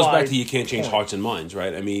goes back to, you can't change hearts and minds,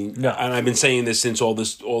 right? I mean, and I've been saying this since all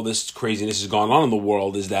this craziness has gone on in the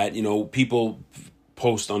world, is that, you know, people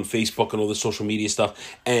post on Facebook and all this social media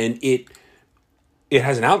stuff, and it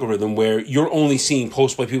has an algorithm where you're only seeing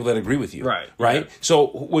posts by people that agree with you. Right? Yeah. So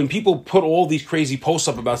when people put all these crazy posts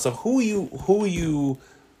up about stuff, who are you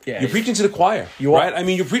you're preaching to the choir, right? I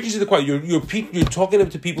mean, you're preaching to the choir. You're talking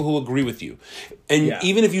to people who agree with you. And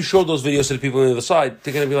even if you show those videos to the people on the other side,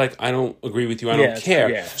 they're going to be like, I don't agree with you. I don't care.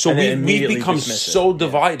 Yeah. So we've become so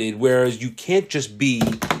divided, whereas you can't just be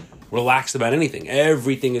relaxed about anything.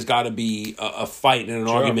 Everything has got to be a fight and an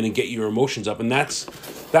argument and get your emotions up, and that's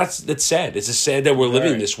sad. It's sad that we're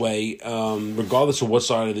living this way, regardless of what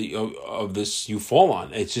side of this you fall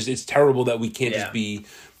on. It's terrible that we can't just be.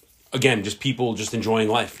 Again, just people just enjoying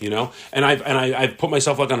life, you know? And I've put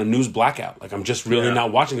myself like on a news blackout. Like I'm just really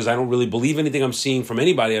not watching because I don't really believe anything I'm seeing from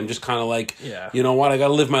anybody. I'm just kind of like, you know what? I got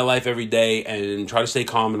to live my life every day and try to stay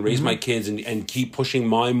calm and raise my kids and keep pushing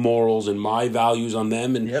my morals and my values on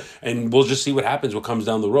them. And we'll just see what happens, what comes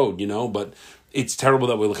down the road, you know? But it's terrible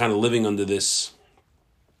that we're kind of living under this,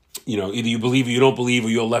 you know, either you believe or you don't believe, or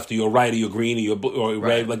you're left or you're right or you're green or you're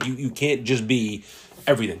red. Like you can't just be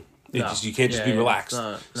everything. You can't just be relaxed.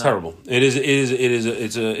 It's terrible. It's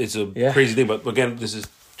a crazy thing. But again, this is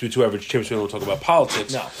two average chimps. We don't talk about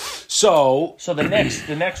politics. No. So the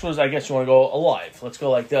next was, I guess you want to go alive. Let's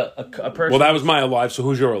go like a person. Well, that was my alive. So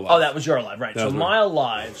who's your alive? Oh, that was your alive, right? So my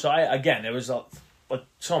alive. So it was like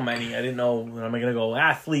so many. I didn't know. Am I going to go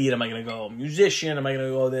athlete? Am I going to go musician? Am I going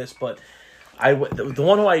to go this? But the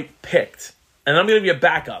one who I picked, and I'm going to give you a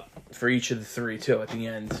backup for each of the three too at the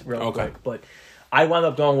end, real quick. But I wound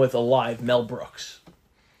up going with alive Mel Brooks.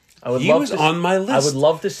 He was on my list. I would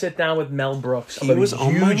love to sit down with Mel Brooks. He was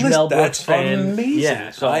on my list. Mel Brooks fan. Amazing.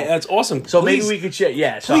 Yeah, so that's awesome. So maybe we could share.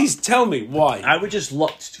 Yeah, so please tell me why. I would just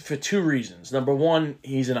love for two reasons. Number one,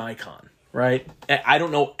 he's an icon, right? I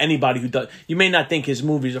don't know anybody who does. You may not think his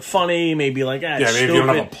movies are funny. Maybe like maybe if you don't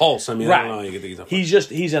have a pulse. I mean, I don't know. You can think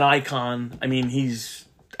he's an icon.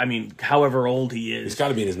 I mean, however old he is. He's got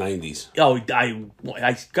to be in his 90s. Oh,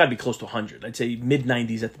 I got to be close to 100. I'd say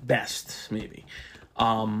mid-90s at the best, maybe.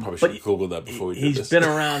 Probably should have Googled that before we did this. He's been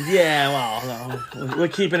around, we're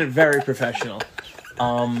keeping it very professional.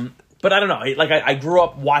 But I don't know. Like, I grew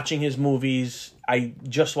up watching his movies. I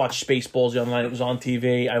just watched Spaceballs the other night. It was on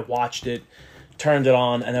TV. I watched it, turned it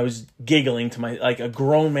on, and I was giggling to like a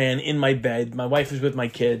grown man in my bed. My wife was with my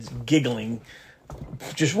kids, giggling,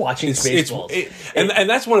 just watching Spaceballs. And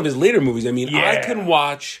that's one of his later movies. I mean, I can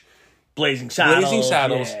watch Blazing Saddles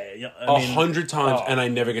 100 times, and I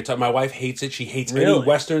never get tired. My wife hates it. She hates any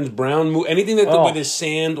westerns, brown movie, anything that with is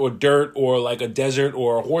sand or dirt or like a desert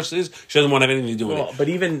or horses. She doesn't want to have anything to do with it. But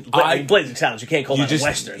even Blazing Saddles, you can't call that a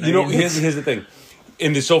western. You know, here's the thing.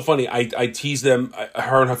 And it's so funny. I tease them,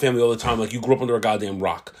 her and her family all the time. Like, you grew up under a goddamn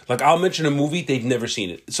rock. Like, I'll mention a movie, they've never seen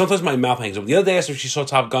it. Sometimes my mouth hangs up. The other day I asked her if she saw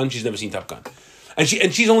Top Gun. She's never seen Top Gun. And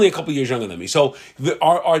she's only a couple years younger than me. So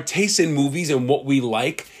our taste in movies and what we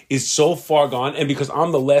like is so far gone. And because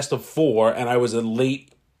I'm the last of four and I was a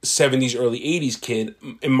late 70s, early 80s kid,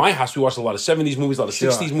 in my house we watched a lot of 70s movies, a lot of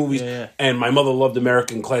 60s movies. And my mother loved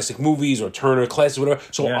American classic movies or Turner classics, whatever.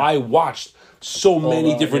 So I watched so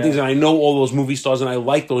many different things, and I know all those movie stars, and I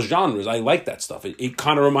like those genres. I like that stuff. It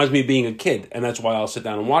kind of reminds me of being a kid, and that's why I'll sit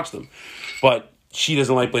down and watch them. But she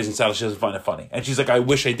doesn't like Blazing Saddles. She doesn't find it funny. And she's like, I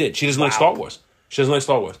wish I did. She doesn't like Star Wars. She doesn't like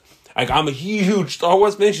Star Wars. Like, I'm a huge Star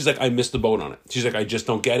Wars fan. She's like, I missed the boat on it. She's like, I just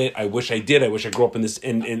don't get it. I wish I did. I wish I grew up in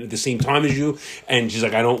the same time as you. And she's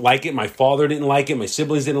like, I don't like it. My father didn't like it. My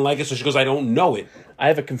siblings didn't like it. So she goes, I don't know it. I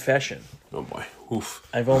have a confession. Oh boy. Oof.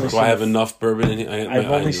 Do I have enough bourbon in here?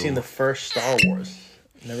 I've only seen the first Star Wars.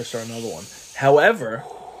 Never saw another one.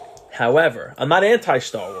 However, I'm not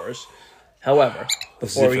anti-Star Wars. However,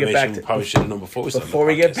 before we get back to probably should have known before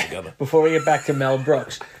we get back to Mel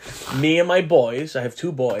Brooks, me and my boys, I have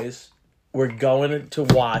two boys, we're going to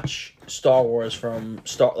watch Star Wars from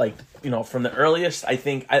the earliest. I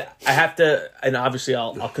think I have to, and obviously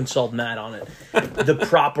I'll consult Matt on it, the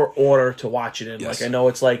proper order to watch it in. Yes. Like, I know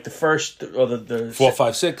it's like the first or the 4,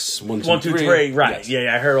 5, 6, 1, 2, 3. Right? Yes.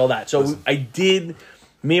 Yeah, I heard all that. So I did.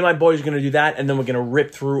 Me and my boys are going to do that, and then we're going to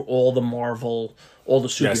rip through all the Marvel. All the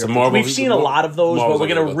superhero movies. We've seen a lot of those, but we're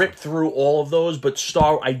going to rip through all of those. But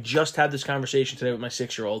I just had this conversation today with my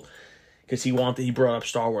 6-year-old because he brought up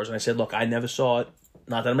Star Wars, and I said, look, I never saw it.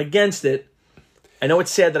 Not that I'm against it. I know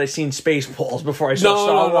it's sad that I seen Spaceballs before I saw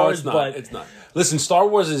Star Wars, but it's not. Listen, Star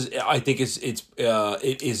Wars is, I think it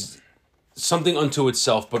is something unto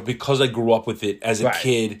itself, but because I grew up with it as a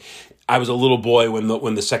kid, I was a little boy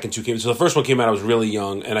when the second two came. So the first one came out, I was really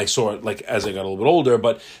young, and I saw it like as I got a little bit older.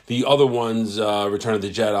 But the other ones, Return of the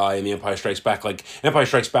Jedi and The Empire Strikes Back, like Empire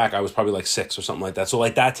Strikes Back, I was probably like 6 or something like that. So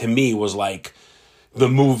like that to me was like the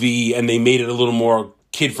movie, and they made it a little more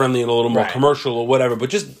kid friendly and a little more Right. commercial or whatever, but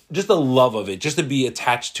just the love of it, just to be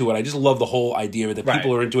attached to it. I just love the whole idea of it, that Right.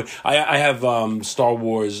 people are into it. I have Star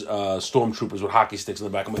Wars stormtroopers with hockey sticks in the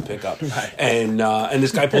back of my pickup, Right. and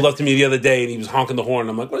this guy pulled up to me the other day and he was honking the horn.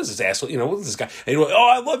 I'm like, what is this asshole? You know, what is this guy? And he goes, oh,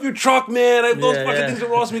 I love your truck, man. Those Yeah, fucking yeah. things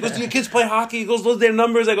are awesome. He goes, do your kids play hockey? He goes, those their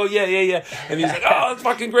numbers? I go, yeah. And he's like, oh, it's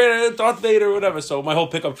fucking great, Darth Vader or whatever. So my whole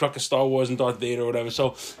pickup truck is Star Wars and Darth Vader or whatever.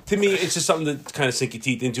 So to me, it's just something to kind of sink your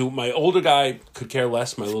teeth into. My older guy could care less.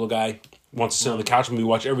 My little guy wants to sit on the couch when we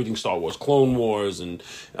watch everything Star Wars, Clone Wars, and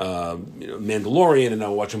Mandalorian, and now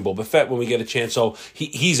we're watching Boba Fett when we get a chance. So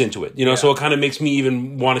he's into it, So it kind of makes me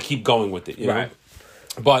even want to keep going with it, know.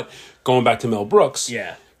 But going back to Mel Brooks,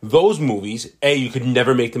 those movies, you could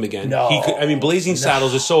never make them again. No. Blazing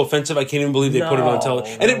Saddles is so offensive. I can't even believe they put it on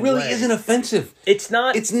television, and it really isn't offensive. It's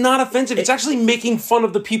not. It's not offensive. It's actually making fun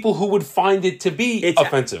of the people who would find it to be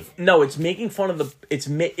offensive. No, it's making fun of the.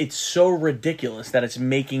 It's so ridiculous that it's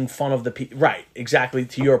making fun of the people. Right, exactly.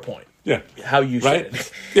 To your point. Yeah. How you said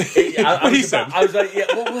it. What he said. I was like,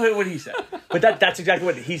 yeah, what he said. But that's exactly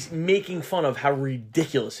what he's making fun of, how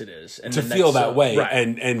ridiculous it is. And to feel that way. right.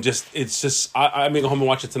 And just, it's just, I may go home and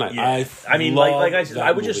watch it tonight. Yeah. I mean, like I said,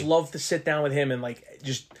 I would just love to sit down with him and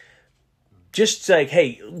just like,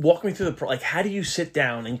 hey, walk me through how do you sit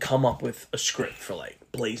down and come up with a script for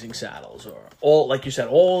Blazing Saddles or all, like you said,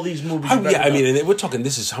 all these movies? And we're talking,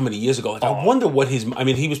 this is how many years ago? I wonder what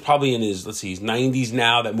he was probably in his, his 90s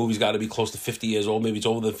now. That movie's got to be close to 50 years old. Maybe it's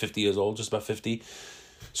over than 50 years old, just about 50.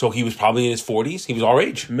 So he was probably in his 40s. He was our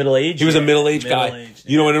age. Middle-aged. He was a middle-aged guy. And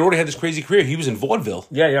he already had this crazy career. He was in vaudeville.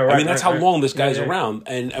 Yeah, right. That's how long this guy's around.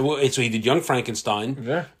 And so he did Young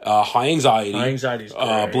Frankenstein, High Anxiety. High Anxiety's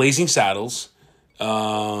Blazing Saddles.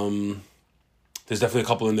 There's definitely a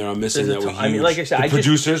couple in there I'm missing that were huge. Like I said, the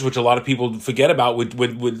Producers, which a lot of people forget about,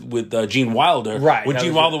 with Gene Wilder. Right. When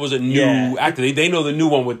Gene Wilder was a new actor, they know the new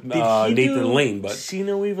one with Nathan Lane. But See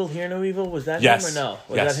No Evil, Hear No Evil, was that yes. him or no?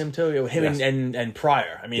 Was that him too? Him and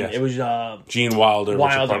Pryor. It was Gene Wilder.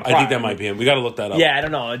 Pryor. I think that might be him. We got to look that up. Yeah, I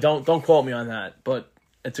don't know. Don't quote me on that, but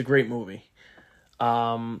it's a great movie.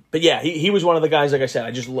 But yeah, he was one of the guys. Like I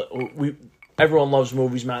said, everyone loves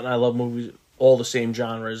movies. Matt and I love movies, all the same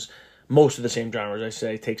genres. Most of the same genres, I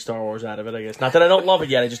say. Take Star Wars out of it, I guess. Not that I don't love it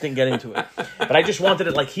yet, I just didn't get into it. But I just wanted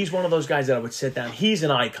it, he's one of those guys that I would sit down. He's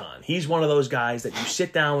an icon. He's one of those guys that you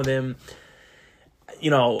sit down with him,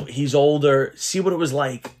 he's older, see what it was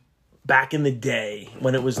like back in the day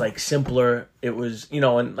when it was, simpler. It was,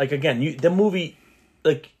 and, again, the movie,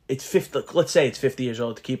 it's 50, let's say it's 50 years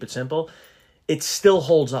old, to keep it simple. It still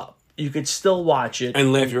holds up. You could still watch it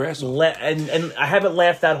and laugh your ass off. And I haven't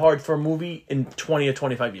laughed that hard for a movie in 20 or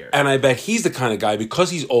 25 years. And I bet he's the kind of guy, because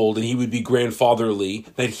he's old and he would be grandfatherly,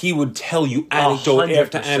 that he would tell you anecdote 100%.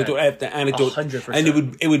 after anecdote after anecdote, 100%. and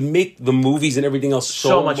it would make the movies and everything else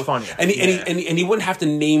so much funnier. And he wouldn't have to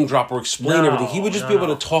name drop or explain everything. He would just be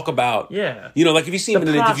able to talk about, if you see him in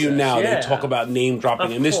an interview now, they talk about name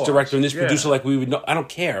dropping and this director and this producer, we would know. I don't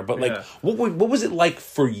care, but what was it like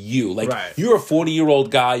for you? You're a 40-year-old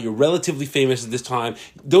guy, you're relatively famous at this time.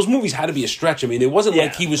 Those movies had to be a stretch. It wasn't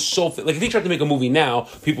like he was so... if he tried to make a movie now,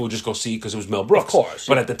 people would just go see it because it was Mel Brooks. Of course.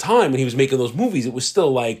 But at the time, when he was making those movies, it was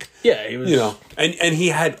still he was... and he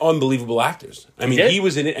had unbelievable actors. He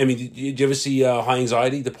was in it. did you ever see High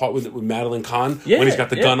Anxiety, the part with Madeline Kahn, when he's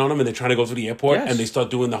got the gun on him and they're trying to go through the airport and they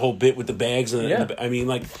start doing the whole bit with the bags?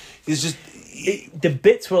 It's just... the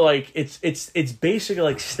bits were it's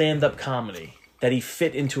basically stand-up comedy that he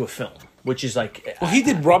fit into a film. Which is he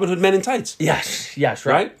did Robin Hood Men in Tights. Yes,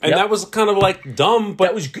 right? And that was kind of dumb,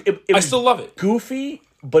 but I still love it. Goofy,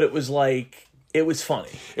 but it was it was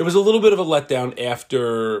funny. It was a little bit of a letdown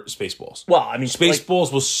after Spaceballs. Well,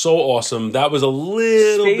 Spaceballs was so awesome. That was a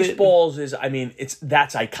little bit... Spaceballs is,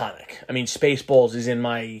 that's iconic. Spaceballs is in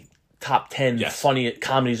my top 10 funny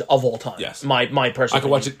comedies of all time. Yes. My personal I could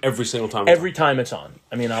watch it every single time. Every time it's on.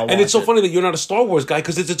 I'll and it's so funny that you're not a Star Wars guy,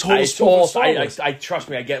 because it's a total spoof of Star Wars. I trust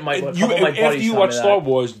me, I get my after you watch Star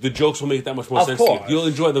Wars, the jokes will make that much more sense to you. You'll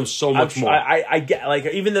enjoy them so much more. I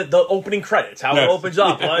get, even the opening credits, how it opens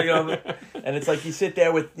up. And it's you sit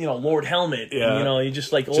there with, Lord Helmet. Yeah. And, you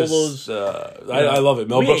just all those... I love it.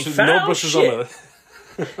 Mel Brooks is on it.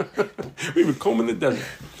 We've been combing the desert.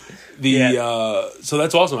 So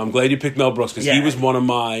that's awesome. I'm glad you picked Mel Brooks, because he was one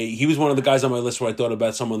of the guys on my list where I thought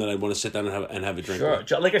about someone that I'd want to sit down and have a drink with.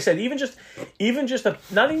 Sure. Like I said,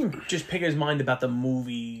 not even just pick his mind about the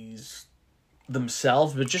movies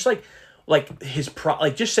themselves, but just his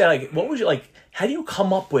just say what was you how do you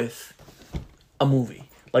come up with a movie?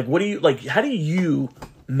 How do you,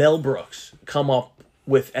 Mel Brooks, come up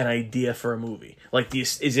with an idea for a movie? Like,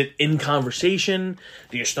 is it in conversation?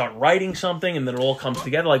 Do you start writing something and then it all comes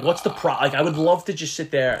together? Like, what's the like? I would love to just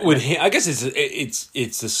sit there. With him, I guess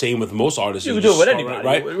it's the same with most artists. You can do it with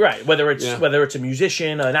anybody, right? Whether it's a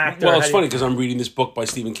musician, an actor. Well, it's funny because I'm reading this book by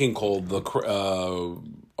Stephen King called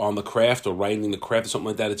On the Craft or Writing the Craft or something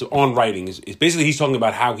like that. It's on writing. It's basically he's talking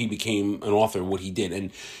about how he became an author, what he did,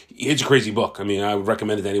 and it's a crazy book. I mean, I would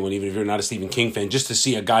recommend it to anyone, even if you're not a Stephen King fan, just to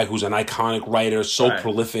see a guy who's an iconic writer, so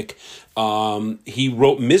prolific. He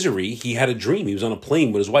wrote Misery. He had a dream. He was on a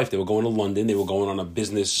plane with his wife. They were going to London. They were going on a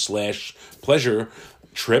business/pleasure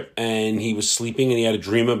trip, and he was sleeping, and he had a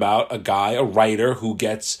dream about a guy, a writer, who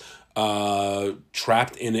gets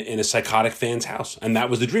trapped in a psychotic fan's house, and that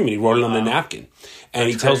was the dream. And he wrote it on the napkin. And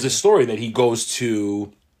he tells this story that he goes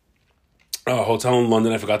to a hotel in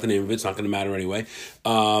London. I forgot the name of it. It's not going to matter anyway.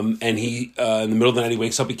 And he, in the middle of the night, he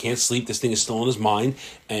wakes up. He can't sleep. This thing is still in his mind.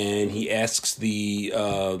 And he asks the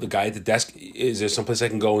guy at the desk, "Is there someplace I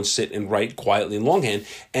can go and sit and write quietly in longhand?"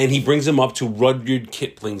 And he brings him up to Rudyard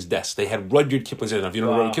Kipling's desk. They had Rudyard Kipling's desk. If you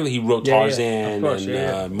don't know Rudyard Kipling, he wrote Tarzan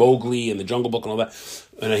and Mowgli and the Jungle Book and all that.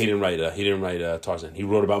 And he didn't write Tarzan. He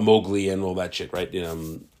wrote about Mowgli and all that shit, right?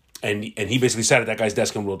 And he basically sat at that guy's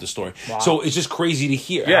desk and wrote the story. Wow. So it's just crazy to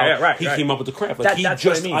hear how he came up with the craft. Like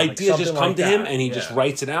ideas just come to him, and he just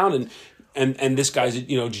writes it down. And this guy's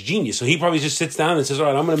genius. So he probably just sits down and says, "All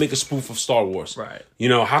right, I'm going to make a spoof of Star Wars." Right.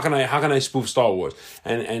 How can I spoof Star Wars?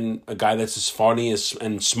 And a guy that's as funny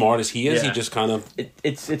and smart as he is, he just kind of.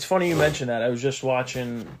 It's funny you mention that. I was just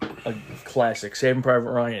watching a classic, Saving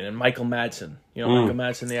Private Ryan, and Michael Madsen. Michael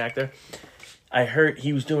Madsen, the actor. I heard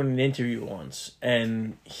he was doing an interview once,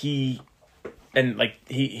 and he's in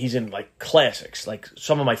like classics, like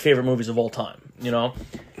some of my favorite movies of all time.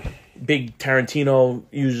 Big Tarantino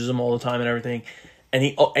uses them all the time and everything. And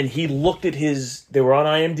he looked at his. They were on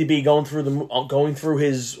IMDb going through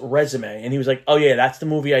his resume, and he was like, "Oh yeah, that's the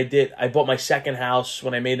movie I did. I bought my second house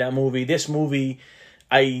when I made that movie. This movie,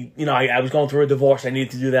 I was going through a divorce. I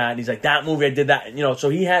needed to do that." And he's like, "That movie I did that." So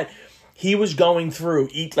he was going through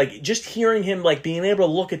just hearing him, like being able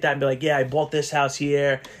to look at that and be like, "Yeah, I bought this house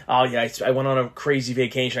here. Oh yeah, I went on a crazy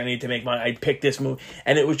vacation. I needed to make I picked this movie."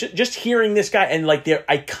 And it was just hearing this guy and like their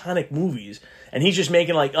iconic movies. And he's just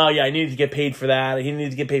making like, "Oh yeah, I needed to get paid for that. He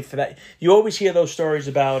needed to get paid for that." You always hear those stories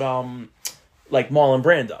about like Marlon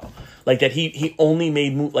Brando, like that he only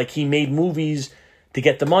made he made movies to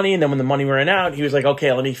get the money, and then when the money ran out, he was like,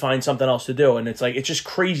 "Okay, let me find something else to do." And it's just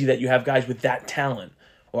crazy that you have guys with that talent,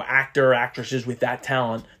 or actor or actresses with that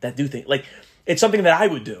talent that do things. Like, it's something that I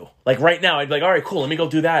would do. Like right now, I'd be like, "All right, cool, let me go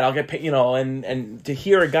do that. I'll get paid," and to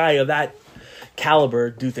hear a guy of that caliber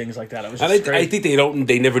do things like that, it was just I think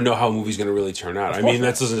they never know how a movie's going to really turn out. I mean,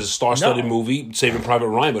 that's a star-studded movie, Saving Private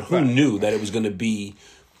Ryan, but who knew that it was going to be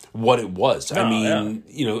what it was? No, I mean,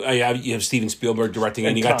 you have Steven Spielberg directing,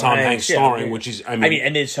 and you got Tom Hanks starring, which is, I mean,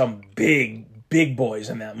 and there's some big boys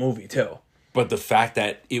in that movie too. But the fact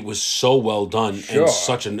that it was so well done and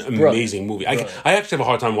such an amazing movie. I actually have a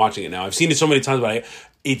hard time watching it now. I've seen it so many times, but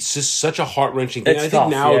it's just such a heart-wrenching thing. I think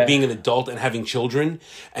now, being an adult and having children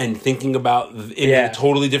and thinking about it in a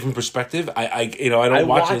totally different perspective, I don't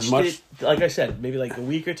watch it as much. It, like I said, maybe like a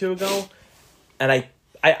week or two ago, and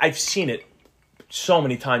I've seen it so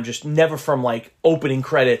many times, just never from like opening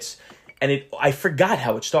credits, and I forgot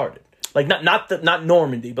how it started. Like not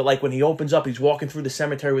Normandy, but like when he opens up, he's walking through the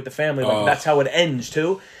cemetery with the family. Like that's how it ends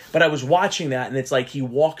too. But I was watching that, and it's like he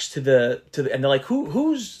walks to the and they're like,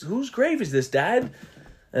 whose grave is this, Dad?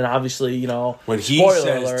 And obviously, when he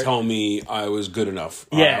says, alert, "Tell me I was good enough."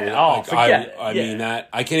 Yeah. Forget it. I mean that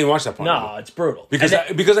I can't even watch that part. No, it's brutal. Because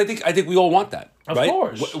I think we all want that. Of right?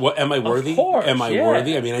 course. What am I worthy? Of course, am I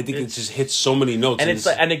worthy? I mean, I think it just hits so many notes. And it's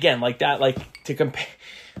like, and again, like that, like to compare,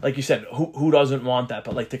 like you said, who doesn't want that?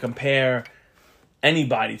 But like to compare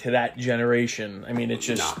anybody to that generation, I mean, it's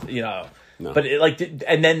just No. But it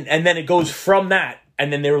and then it goes from that,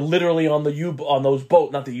 and then they're literally on those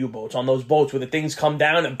boats, not the U-boats, on those boats where the things come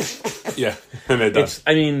down and and it does.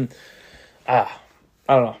 I mean, I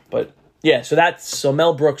don't know, but. Yeah, so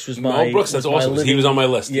Mel Brooks was my... Mel Brooks, that's awesome. He was on my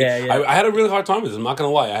list. Yeah. I had a really hard time with this. I'm not going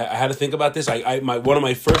to lie. I had to think about this. One of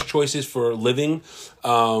my first choices for living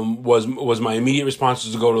was my immediate response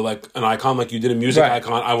was to go to like an icon, like you did, a music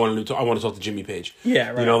icon. I want to talk to Jimmy Page.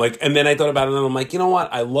 Yeah, right. And then I thought about it, and I'm like, you know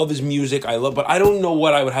what? I love his music. But I don't know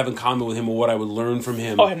what I would have in common with him or what I would learn from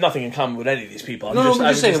him. Oh, I have nothing in common with any of these people. I'm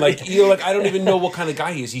just saying, I don't even know what kind of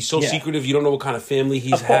guy he is. He's so secretive. You don't know what kind of family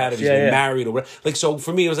he's had, if he's been married or whatever. Like, so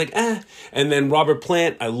for me, it was like, And then Robert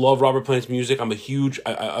Plant, I love Robert Plant's music. I'm a huge,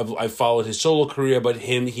 I've followed his solo career, but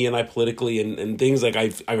he and I politically and things like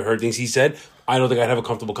I've heard things he said. I don't think I'd have a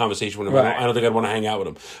comfortable conversation with him. Right. I don't think I'd want to hang out with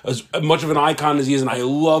him. As much of an icon as he is, and I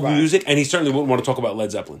love music, and he certainly wouldn't want to talk about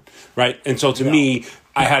Led Zeppelin, right? And so to me,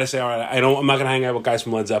 I had to say, all right, I'm not going to hang out with guys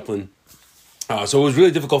from Led Zeppelin. So it was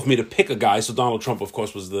really difficult for me to pick a guy. So Donald Trump, of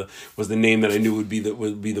course, was the name that I knew would be the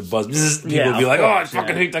buzz. People would be like, "Oh, I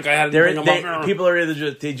fucking hate that guy." I had to bring him up. People are either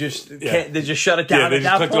just they just shut it down at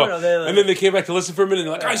that point, and then they came back to listen for a minute. And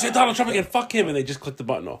they're like, "Oh, I said Donald Trump again. Fuck him," and they just clicked the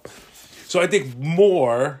button off. So I think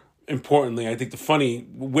more importantly, I think I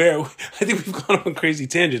think we've gone on crazy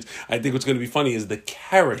tangents. I think what's going to be funny is the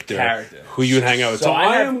character who you would hang out with. So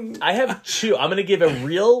I have two. I'm going to give a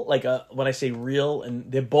real, when I say real, and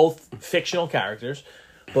they're both fictional characters,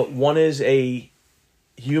 but one is a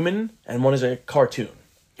human and one is a cartoon.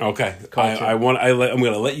 Okay, I'm going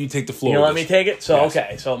to let you take the floor. You let me take it. So yes.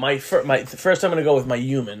 Okay, so my first, I'm going to go with my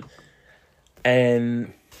human,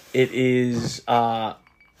 and it is.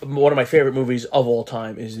 One of my favorite movies of all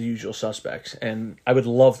time is The Usual Suspects, and I would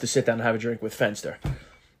love to sit down and have a drink with Fenster.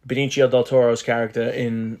 Benicio del Toro's character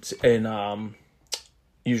in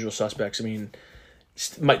Usual Suspects. I mean,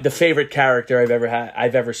 the favorite character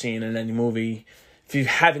I've ever seen in any movie. If you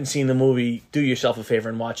haven't seen the movie, do yourself a favor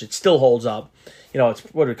and watch it. It still holds up. You know,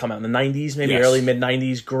 what did it come out in the 90s, maybe early mid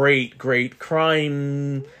 90s? Great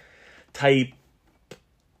crime type.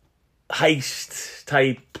 Heist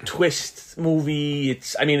type twist movie.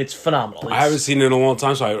 It's phenomenal. I haven't seen it in a long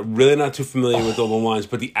time, so I'm really not too familiar with all the lines,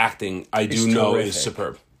 but the acting I do know is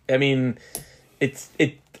superb. I mean, it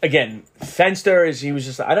again, Fenster he was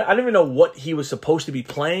just I don't even know what he was supposed to be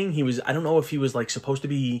playing. I don't know if he was like supposed to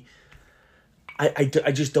be I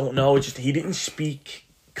just don't know. It's just he didn't speak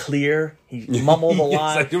clear. He mumbled a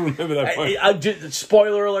lot. I do remember that part.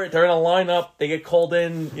 Spoiler alert, they're in a lineup. They get called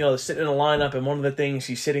in, they're sitting in a lineup, and one of the things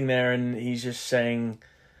he's sitting there and he's just saying,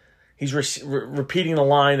 he's repeating the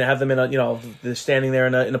line. They have them in they're standing there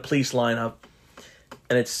in a police lineup,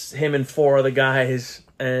 and it's him and four other guys,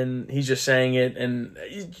 and he's just saying it. And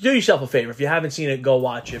do yourself a favor, if you haven't seen it, go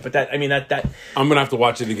watch it. But that I'm gonna have to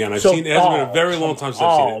watch it again. I've seen it. It's been a very long time since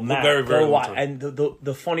I've seen it. Man, very, very long time. And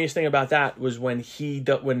the funniest thing about that was when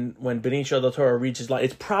Benicio del Toro reads his line.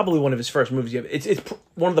 It's probably one of his first movies. It's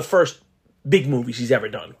one of the first big movies he's ever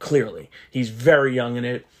done. Clearly, he's very young in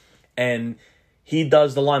it, and he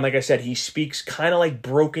does the line. Like I said, he speaks kind of like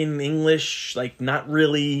broken English, like not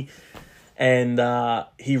really. And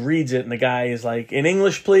he reads it, and the guy is like, "In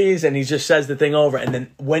English, please," and he just says the thing over. And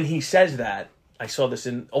then when he says that, I saw this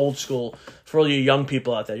in old school. For all you young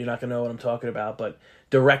people out there, you're not going to know what I'm talking about, but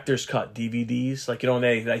director's cut DVDs,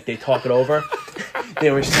 they talk it over. They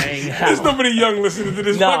were saying how... There's nobody young listening to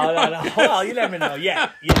this. No. Well, you never know. Yeah.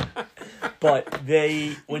 But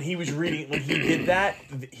when he did that,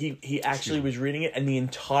 he actually was reading it, and the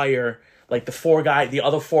entire... the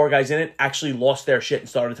other four guys in it actually lost their shit and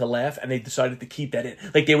started to laugh, and they decided to keep that in.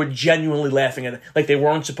 Like, they were genuinely laughing at it. Like, they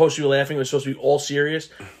weren't supposed to be laughing. It was supposed to be all serious,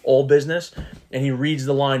 all business. And he reads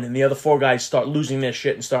the line, and the other four guys start losing their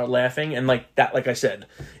shit and start laughing. And like I said,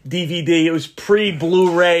 DVD, it was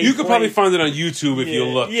pre-Blu-ray. You could probably find it on YouTube if you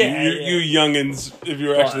look. You youngins, if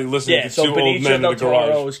you're actually listening to two old men in the garage. Benicio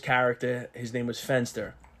del Toro's character, his name was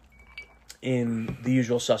Fenster. In The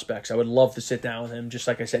Usual Suspects, I would love to sit down with him, just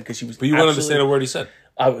like I said, because he was. But you wouldn't understand a word he said.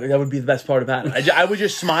 That would be the best part about it. I would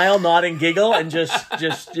just smile, nod, and giggle, and just. All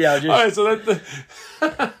right, so that's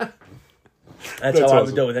how awesome. I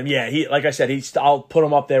would do it with him. Yeah, like I said, I'll put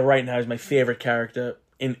him up there right now as my favorite character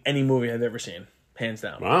in any movie I've ever seen, hands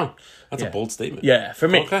down. Wow, that's a bold statement. Yeah, for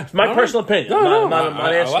me, it's my personal opinion.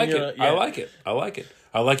 I like it. I like it.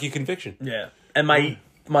 I like your conviction. Yeah, and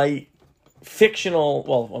my fictional,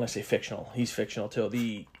 well, when I say fictional, he's fictional too.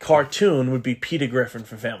 The cartoon would be Peter Griffin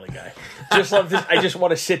from Family Guy. Just love this. I just want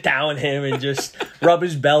to sit down with him and just rub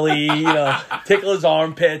his belly, tickle his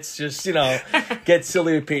armpits, just get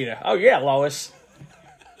silly with Peter. Oh yeah, Lois.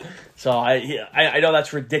 So I know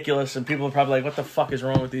that's ridiculous, and people are probably like, "What the fuck is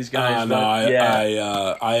wrong with these guys?"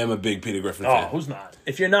 I am a big Peter Griffin fan. Oh, who's not?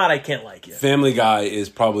 If you're not, I can't like you. Family Guy is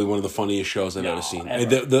probably one of the funniest shows I've ever seen.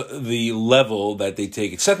 The level that they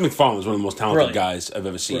take it. Seth MacFarlane is one of the most talented guys I've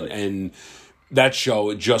ever seen, and that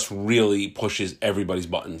show just really pushes everybody's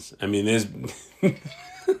buttons. I mean, there's.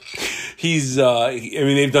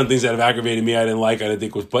 They've done things that have aggravated me. I didn't like. I didn't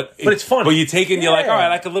think was, but it's funny. But you take it, and you're like, all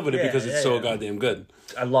right, I can live with it because it's so goddamn good.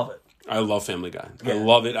 I love it. I love Family Guy. Yeah. I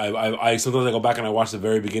love it. I sometimes I go back and I watch the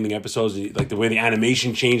very beginning episodes, like the way the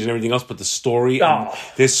animation changed and everything else, but the story,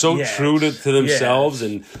 they're so true to themselves.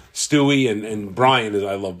 And Stewie and Brian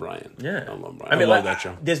I love Brian. Yeah, I love Brian. I love that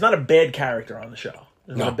show. There's not a bad character on the show.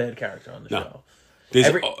 There's not a bad character on the show.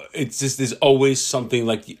 It's just there's always something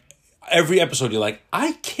like every episode. You're like,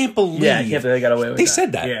 I can't believe. Yeah, I can't believe they got away with they that.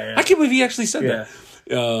 said that. Yeah, yeah. I can't believe he actually said Yeah. that.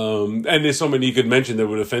 And there's so many you could mention that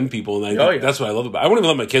would offend people, and Oh, yeah. that's what I love about it. I wouldn't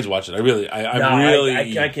even let my kids watch it. I really.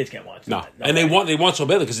 My kids can't watch No, that. and they want so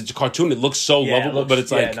badly because it's a cartoon. It looks so lovable, but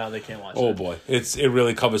it's like, no, they can't watch. oh that. boy, it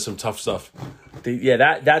really covers some tough stuff.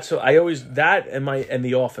 That's what I always and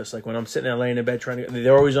The Office. Like when I'm sitting there laying in bed trying to,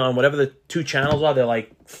 they're always on whatever the 2 channels are. They're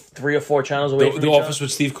like 3 or 4 channels away from The each Office other.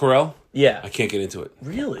 with Steve Carell. Yeah, I can't get into it.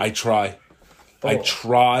 Really? I try. I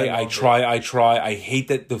I try. I hate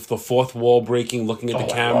that the fourth wall breaking, looking at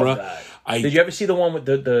the camera. I love that. Did you ever see the one with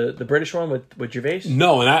the British one with Gervais?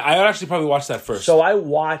 No, and I would actually probably watch that first. So I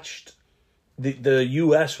watched the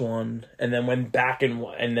U.S. one and then went back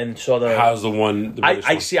and then saw the. How's the one? The British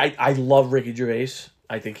I one? see. I love Ricky Gervais.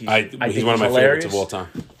 I think he's he's one of my favorites of all time.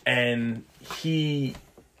 And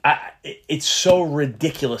it's so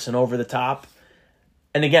ridiculous and over the top.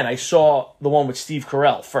 And again, I saw the one with Steve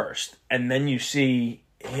Carell first, and then you see.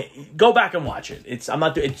 Go back and watch it. It's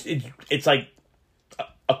like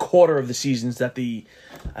a quarter of the seasons that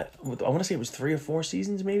I want to say it was 3 or 4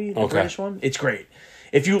 seasons, maybe the British one. It's great.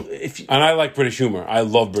 If you and I like British humor. I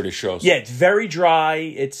love British shows. Yeah, it's very dry.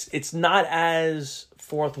 It's not as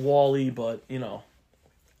fourth wall-y, but you know.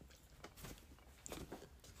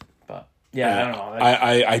 But yeah, I don't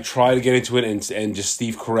know. I try to get into it and just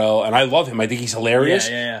Steve Carell, and I love him. I think he's hilarious.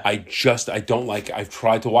 Yeah. I don't like it. I've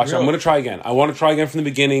tried to watch it. I'm Really? going to try again. I want to try again from the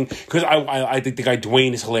beginning because I think the guy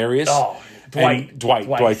Dwayne is hilarious. Oh, Dwight.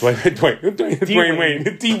 Dwayne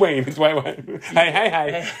Wayne. D. Wayne. Dwight Wayne.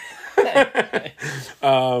 Hey.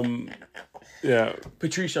 Yeah.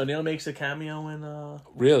 Patrice O'Neal makes a cameo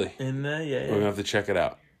Really? in there. Yeah. We're going to have to check it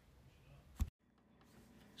out.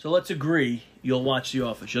 So let's agree you'll watch The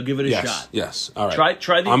Office. You'll give it a shot. Yes. All right.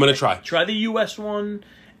 Try. I'm going to try. Try the U.S. one,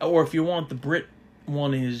 or if you want, the Brit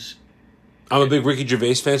one is. I'm a big Ricky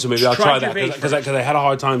Gervais fan, so maybe I'll try that because I had a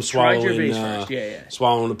hard time swallowing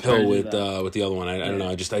swallowing a pill with the other one. I don't know.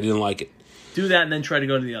 I didn't like it. Do that and then try to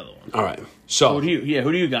go to the other one. All right. So who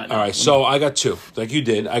do you got now? All right. So I got 2, like you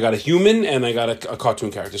did. I got a human and I got a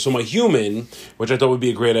cartoon character. So my human, which I thought would be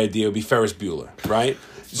a great idea, would be Ferris Bueller, right?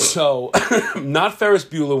 So not Ferris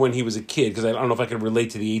Bueller when he was a kid, because I don't know if I could relate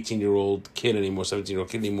to the 18-year-old kid anymore, 17-year-old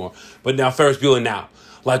kid anymore. But now Ferris Bueller now.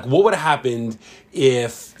 Like, what would have happened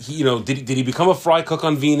if he, did he become a fry cook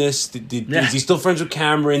on Venus? Is he still friends with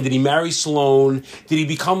Cameron? Did he marry Sloane? Did he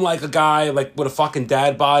become like a guy like with a fucking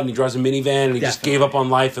dad bod and he drives a minivan and he just gave up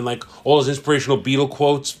on life and like all his inspirational Beatle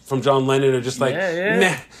quotes from John Lennon are just like,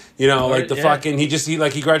 meh. Like the fucking,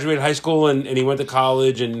 he graduated high school and he went to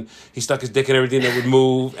college and he stuck his dick in everything that would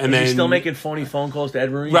move. And then he's still making phony phone calls to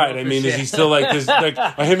Ed Rooney. Right. I mean, is he still like this? Like,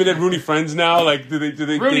 are him and Ed Rooney friends now? Like, do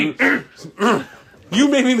they? Rooney. You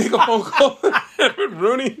made me make a phone call with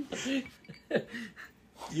Rooney.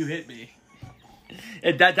 You hit me.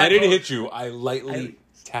 I didn't hit you. I lightly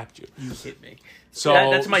tapped you. You hit me. So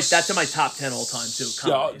that's in my top 10 all time too.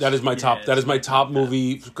 So that is my top. That is my top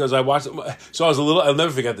movie because I watched. So I was a little. I'll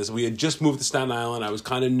never forget this. We had just moved to Staten Island. I was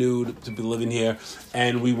kind of new to be living here,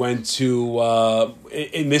 and we went to.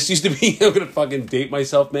 And this used to be. I'm gonna fucking date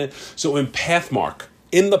myself, man. So in Pathmark.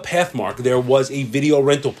 In the Pathmark, there was a video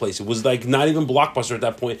rental place. It was like not even Blockbuster at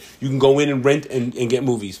that point. You can go in and rent and get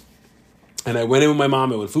movies. And I went in with my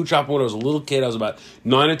mom. I went food shopping when I was a little kid. I was about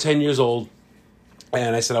 9 or 10 years old.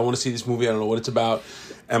 And I said, I want to see this movie. I don't know what it's about.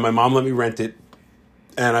 And my mom let me rent it.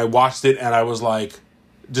 And I watched it and I was like,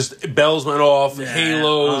 just bells went off,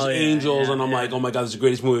 halos, angels, and I'm like, oh my God, this is the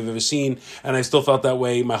greatest movie I've ever seen. And I still felt that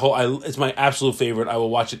way. It's my absolute favorite. I will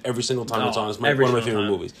watch it every single time it's on. It's one of my favorite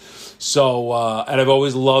movies. So, and I've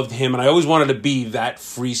always loved him, and I always wanted to be that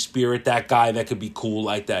free spirit, that guy that could be cool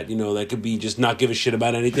like that, that could be just not give a shit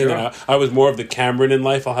about anything. Sure. And I was more of the Cameron in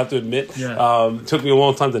life, I'll have to admit. Yeah. It took me a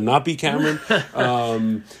long time to not be Cameron.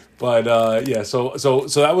 But so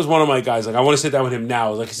that was one of my guys. Like, I want to sit down with him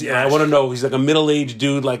now. Like, I want to know he's like a middle-aged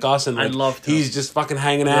dude like us, and like I'd love to. He's just fucking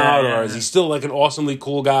hanging out, or is he still like an awesomely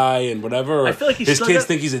cool guy and whatever? Or I feel like his kids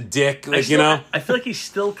think he's a dick, I feel like he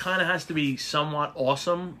still kind of has to be somewhat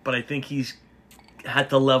awesome, but I think he's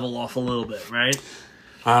had to level off a little bit, right?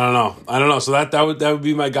 I don't know. So that would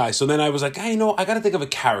be my guy. So then I was like, hey, I got to think of a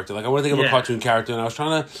character. Like, I want to think of a cartoon character, and I was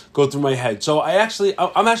trying to go through my head. So I'm actually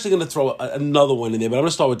going to throw another one in there, but I'm going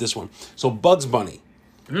to start with this one. So Bugs Bunny,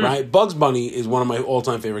 right? Bugs Bunny is one of my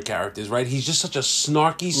all-time favorite characters, right? He's just such a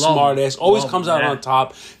snarky, smart-ass, always comes out on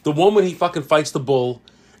top. The one when he fucking fights the bull,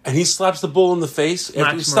 and he slaps the bull in the face,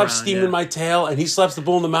 after he stops steaming my tail, and he slaps the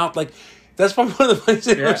bull in the mouth, like... That's probably one of the funniest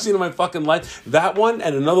things I've ever seen in my fucking life. That one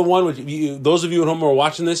and another one, which those of you at home who are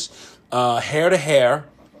watching this, hair to hair.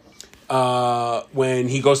 When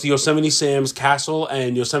he goes to Yosemite Sam's castle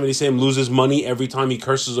and Yosemite Sam loses money every time he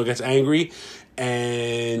curses or gets angry,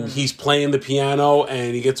 and he's playing the piano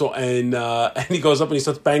and he gets and he goes up and he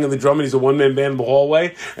starts banging the drum and he's a one-man band in the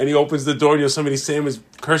hallway and he opens the door and Yosemite Sam is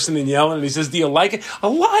cursing and yelling and he says, "Do you like it? I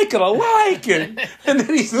like it. I like it." And then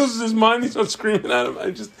he loses his mind. He starts screaming at him.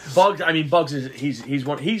 Bugs. I mean, Bugs is he's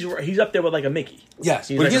up there with like a Mickey. Yes,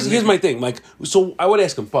 but like here's my thing. Like, so I would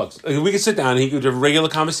ask him, Bugs. Like, we could sit down and he could have a regular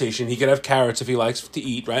conversation. He could have carrots if he likes to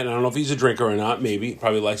eat, right? And I don't know if he's a drinker or not. Maybe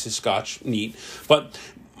probably likes his scotch neat, but.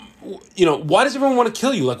 Why does everyone want to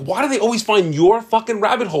kill you? Like, why do they always find your fucking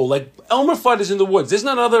rabbit hole? Like, Elmer Fudd is in the woods. There's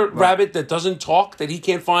not another rabbit that doesn't talk that he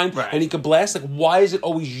can't find and he could blast. Like, why is it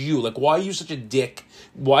always you? Like, why are you such a dick?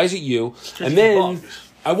 Why is it you? And then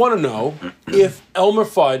I want to know if Elmer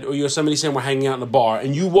Fudd or Yosemite Sam were hanging out in a bar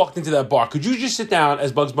and you walked into that bar, could you just sit down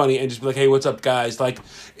as Bugs Bunny and just be like, "Hey, what's up, guys? Like,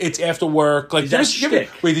 it's after work." Like, did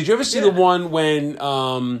you ever see the one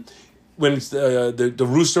when it's the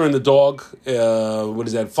rooster and the dog, what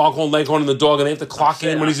is that? Foghorn Leghorn and the dog, and they have to clock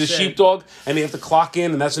in when he's a sheepdog, and they have to clock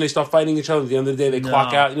in, and that's when they start fighting each other. At the end of the day, they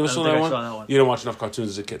clock out. You never saw that one? You don't watch enough cartoons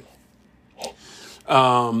as a kid.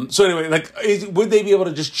 So anyway, like, would they be able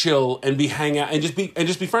to just chill and hang out and just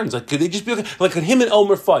be friends? Like, could they just be okay? Like, could him and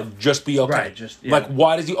Elmer Fudd just be okay? Right, like,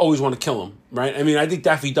 why does he always want to kill him? Right? I mean, I think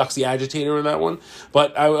Daffy Duck's the agitator in that one,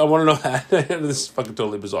 but I want to know that. This is fucking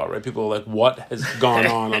totally bizarre, right? People are like, what has gone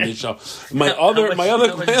on this show? My other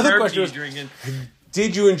question was,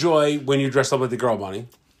 did you enjoy when you dressed up like the girl bunny?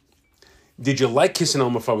 Did you like kissing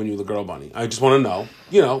Elmer Fudd when you were the girl bunny? I just want to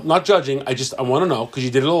know. Not judging. I want to know because you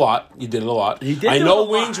did it a lot. I know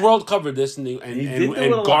Wayne's World covered this, and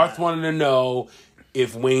Garth wanted to know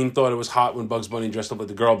if Wayne thought it was hot when Bugs Bunny dressed up like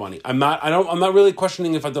the girl bunny. I'm not really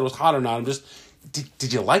questioning if I thought it was hot or not. I'm just.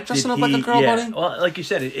 Did you like dressing up like a girl bunny? Well, like you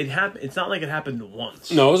said, it happened. It's not like it happened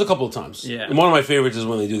once. No, it was a couple of times. Yeah. And one of my favorites is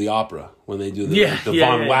when they do the opera. When they do the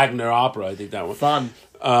Von Wagner opera. I think that one.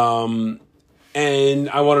 Fun. And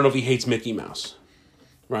I want to know if he hates Mickey Mouse,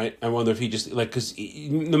 right? I wonder if he just, like, because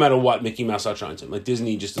no matter what, Mickey Mouse outshines him. Like,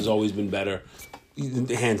 Disney just has always been better,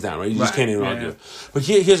 hands down, right? You just can't even argue. Yeah. But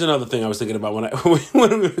here's another thing I was thinking about when we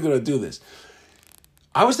were going to do this.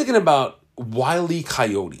 I was thinking about Wile E.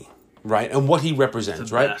 Coyote, right? And what he represents,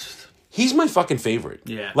 right? Best. He's my fucking favorite.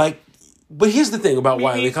 Yeah. Like, but here's the thing about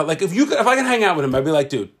Wile E. Coyote. Like, if I can hang out with him, I'd be like,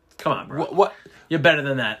 dude. Come on, bro. What? You're better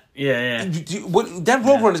than that. Yeah. That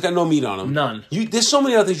Roadrunner's got no meat on him. None. There's so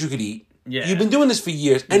many other things you could eat. Yeah. You've been doing this for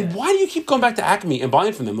years. And why do you keep going back to Acme and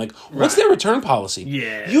buying from them? Like, what's their return policy?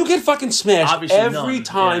 Yeah. You get fucking smashed Obviously every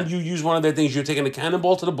time you use one of their things. You're taking a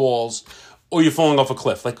cannonball to the balls or you're falling off a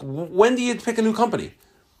cliff. Like, when do you pick a new company?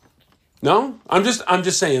 No? I'm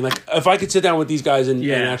just saying, like, if I could sit down with these guys and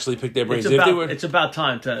actually pick their brains. It's about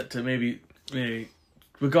time to maybe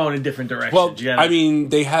we're going in different directions. Well, I mean,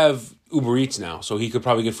 they have Uber Eats now, so he could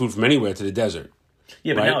probably get food from anywhere to the desert.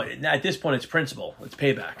 Yeah, but now at this point, it's principle. It's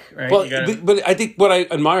payback, right? Well, but I think what I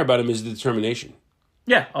admire about him is the determination.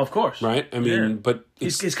 Yeah, of course. Right? I mean, but...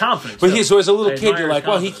 His confidence. But so as a little kid, you're like,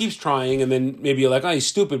 well, he keeps trying, and then maybe you're like, oh, he's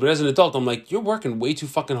stupid. But as an adult, I'm like, you're working way too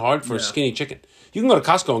fucking hard for a skinny chicken. You can go to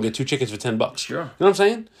Costco and get 2 chickens for $10. Sure. You know what I'm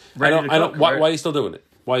saying? Why are you still doing it?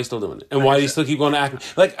 Why are you still doing it? And why do you still keep going to Acme?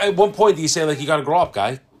 Like, at one point, do you say, like, you got to grow up,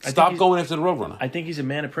 guy? Stop going after the Roadrunner. I think he's a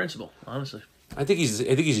man of principle, honestly. I think he's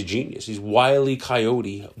a genius. He's Wile E.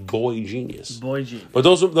 Coyote, boy genius. Boy genius. But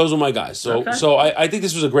those are my guys. So I think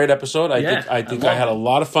this was a great episode. I think I had a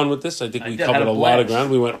lot of fun with this. I think we covered a lot of ground.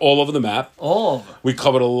 We went all over the map. All over. We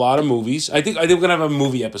covered a lot of movies. I think we're gonna have a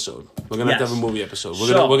movie episode. We're gonna have to have a movie episode.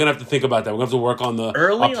 We're gonna have to think about that. We're gonna have to work on the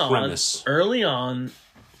premise. Early on,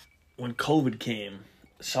 when COVID came,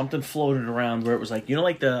 something floated around where it was like,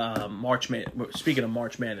 like the March Madness. Speaking of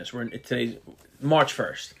March Madness, we're in today's March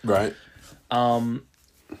 1st. Right.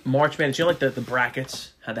 March Madness, like the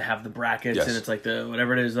brackets, had to have the brackets, and it's like the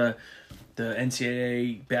whatever it is, the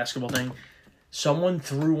NCAA basketball thing. Someone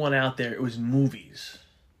threw one out there. It was movies,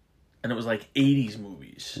 and it was like 80s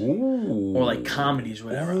movies. Ooh. Or like comedies,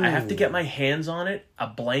 whatever. Ooh. I have to get my hands on it, a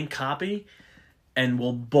blank copy, and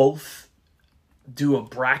we'll both do a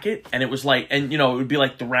bracket, and it was like, and it would be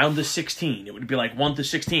like the round of 16. It would be like 1 to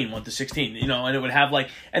 16, 1 to 16, and it would have like,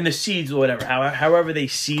 and the seeds or whatever, however they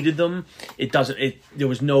seeded them, there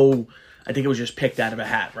was no, I think it was just picked out of a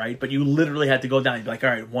hat, right? But you literally had to go down. You'd be like, all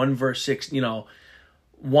right, 1 verse 6,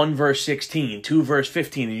 1 verse 16, 2 verse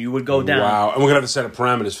 15, and you would go down. Wow, and we're gonna have to set up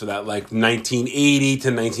parameters for that, like 1980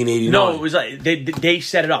 to 1989. No, it was like they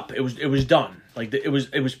set it up. It was done. Like it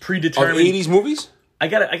was predetermined. 80s movies. I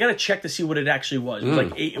gotta check to see what it actually was.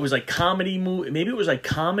 It was like comedy movie. Maybe it was like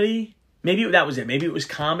comedy, Maybe that was it. Maybe it was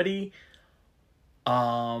comedy,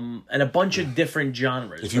 and a bunch of different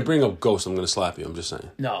genres. If you bring up Ghost, I'm going to slap you. I'm just saying.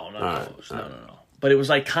 No. But it was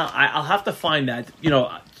like I'll have to find that.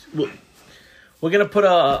 We're going to put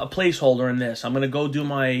a placeholder in this. I'm going to go do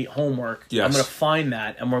my homework. Yes. I'm going to find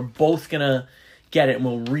that, and we're both going to get it, and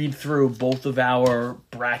we'll read through both of our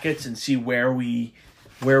brackets and see where we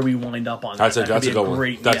wind up on. That's a good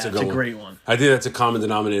one. That's a great one. I think that's a common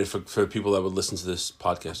denominator for people that would listen to this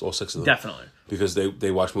podcast, all 6 of them. Definitely. Because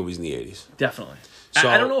they watch movies in the 80s. Definitely. So,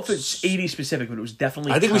 I don't know if it's 80s specific, but it was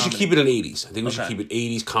definitely I think comedy. we should keep it in 80s. I think we should keep it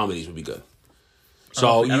 80s. Comedies would be good.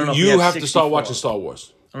 So I don't know if you have 64. to start watching Star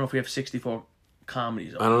Wars. I don't know if we have 64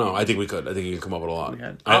 comedies. I don't know. I think we could. I think you can come up with a lot.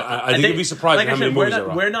 I think you'd be surprised like how many movies there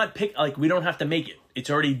are. We're not we don't have to make it. It's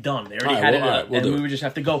already done. They already had it up, and we would just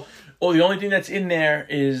have to go. Oh, the only thing that's in there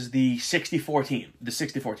is the 64 team. The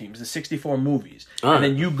 64 teams. The 64 movies. And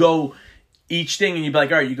then you go each thing, and you'd be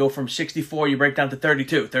like, all right, you go from 64, you break down to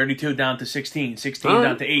 32, 32 down to 16, 16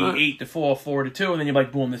 down to 8, 8 to 4, 4 to 2, and then you're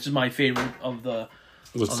like, boom, this is my favorite of the.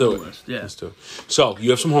 Let's do it. Yeah. Let's do it. So, you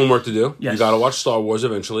have some homework to do. Yes. You got to watch Star Wars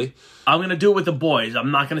eventually. I'm going to do it with the boys.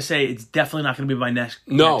 I'm not going to say it's definitely not going to be my next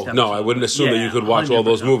episode. No, I wouldn't assume that you could watch all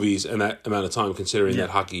those 100%. movies in that amount of time, considering that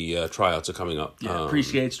hockey tryouts are coming up. Yeah,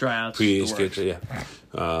 pre-skates, tryouts. Pre-skates,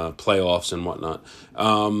 playoffs and whatnot.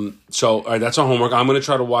 So, all right, that's our homework. I'm going to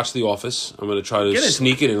try to watch The Office. I'm going to try to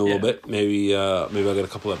sneak it in a little bit. Maybe I'll get a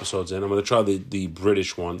couple episodes in. I'm going to try the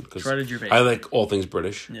British one, because I like all things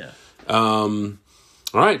British. Yeah.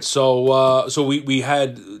 All right, so we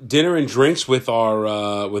had dinner and drinks with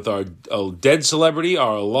our dead celebrity,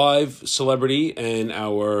 our alive celebrity, and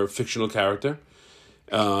our fictional character.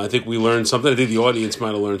 I think we learned something. I think the audience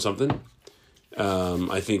might have learned something.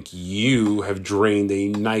 I think you have drained a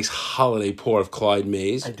nice holiday pour of Clyde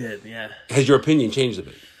Mays. I did, yeah. Has your opinion changed a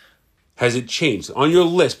bit? Has it changed on your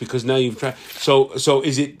list, because now you've tried? So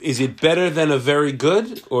is it better than a very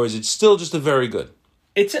good, or is it still just a very good?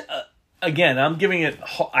 It's again, I'm giving it.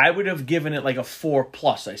 I would have given it like a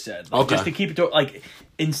 4+. I said, just to keep it to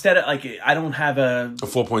instead of I don't have a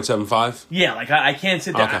 4.75. Yeah, I can't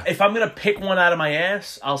sit there. Okay. If I'm gonna pick one out of my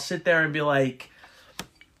ass, I'll sit there and be like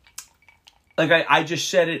I just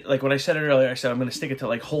said it. Like when I said it earlier, I said I'm gonna stick it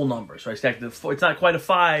to whole numbers. So I stacked the 4. It's not quite a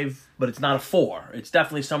 5, but it's not a 4. It's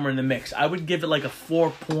definitely somewhere in the mix. I would give it a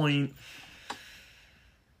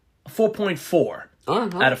 4.4. All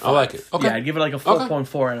right. Out of 5. I like it. Okay. Yeah, I'd give it a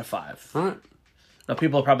 4.4 out of 5. All right. Now,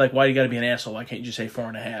 people are probably like, why do you got to be an asshole? Why can't you just say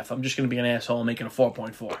 4.5? I'm just going to be an asshole and making a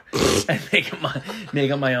 4.4. And make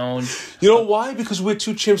it my own. You know why? Because we're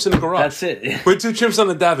two chimps in the garage. That's it. We're two chimps on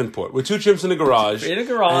the Davenport. We're two chimps in the garage. In a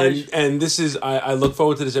garage. And this is, I look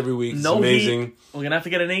forward to this every week. It's amazing. Heat. We're going to have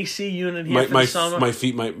to get an AC unit here for the summer. My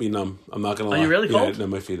feet might be numb. I'm not going to lie. Are you really cold? Yeah, no,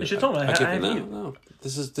 my feet are. You should tell me. No.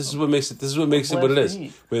 This is what makes it what it is.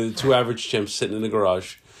 We're two average chimps sitting in the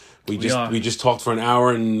garage. We just talked for an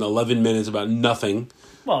hour and 11 minutes about nothing.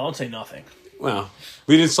 Well, I don't say nothing. Well,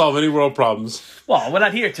 we didn't solve any world problems. Well, we're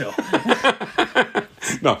not here to.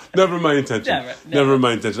 No, never my intention. Never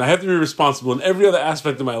my intention. I have to be responsible in every other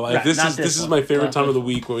aspect of my life. Right, this is my favorite time of the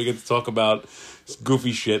week, where we get to talk about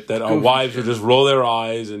goofy shit that our wives would just roll their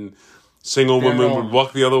eyes, and single women would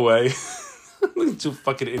walk the other way. Two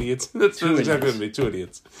fucking idiots. That's exactly what it means. Two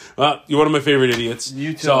idiots. You're one of my favorite idiots.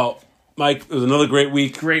 You too. So, Mike, it was another great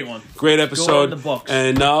week. Great one. Great episode. Go on the books.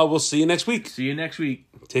 And we'll see you next week. See you next week.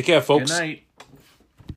 Take care, folks. Good night.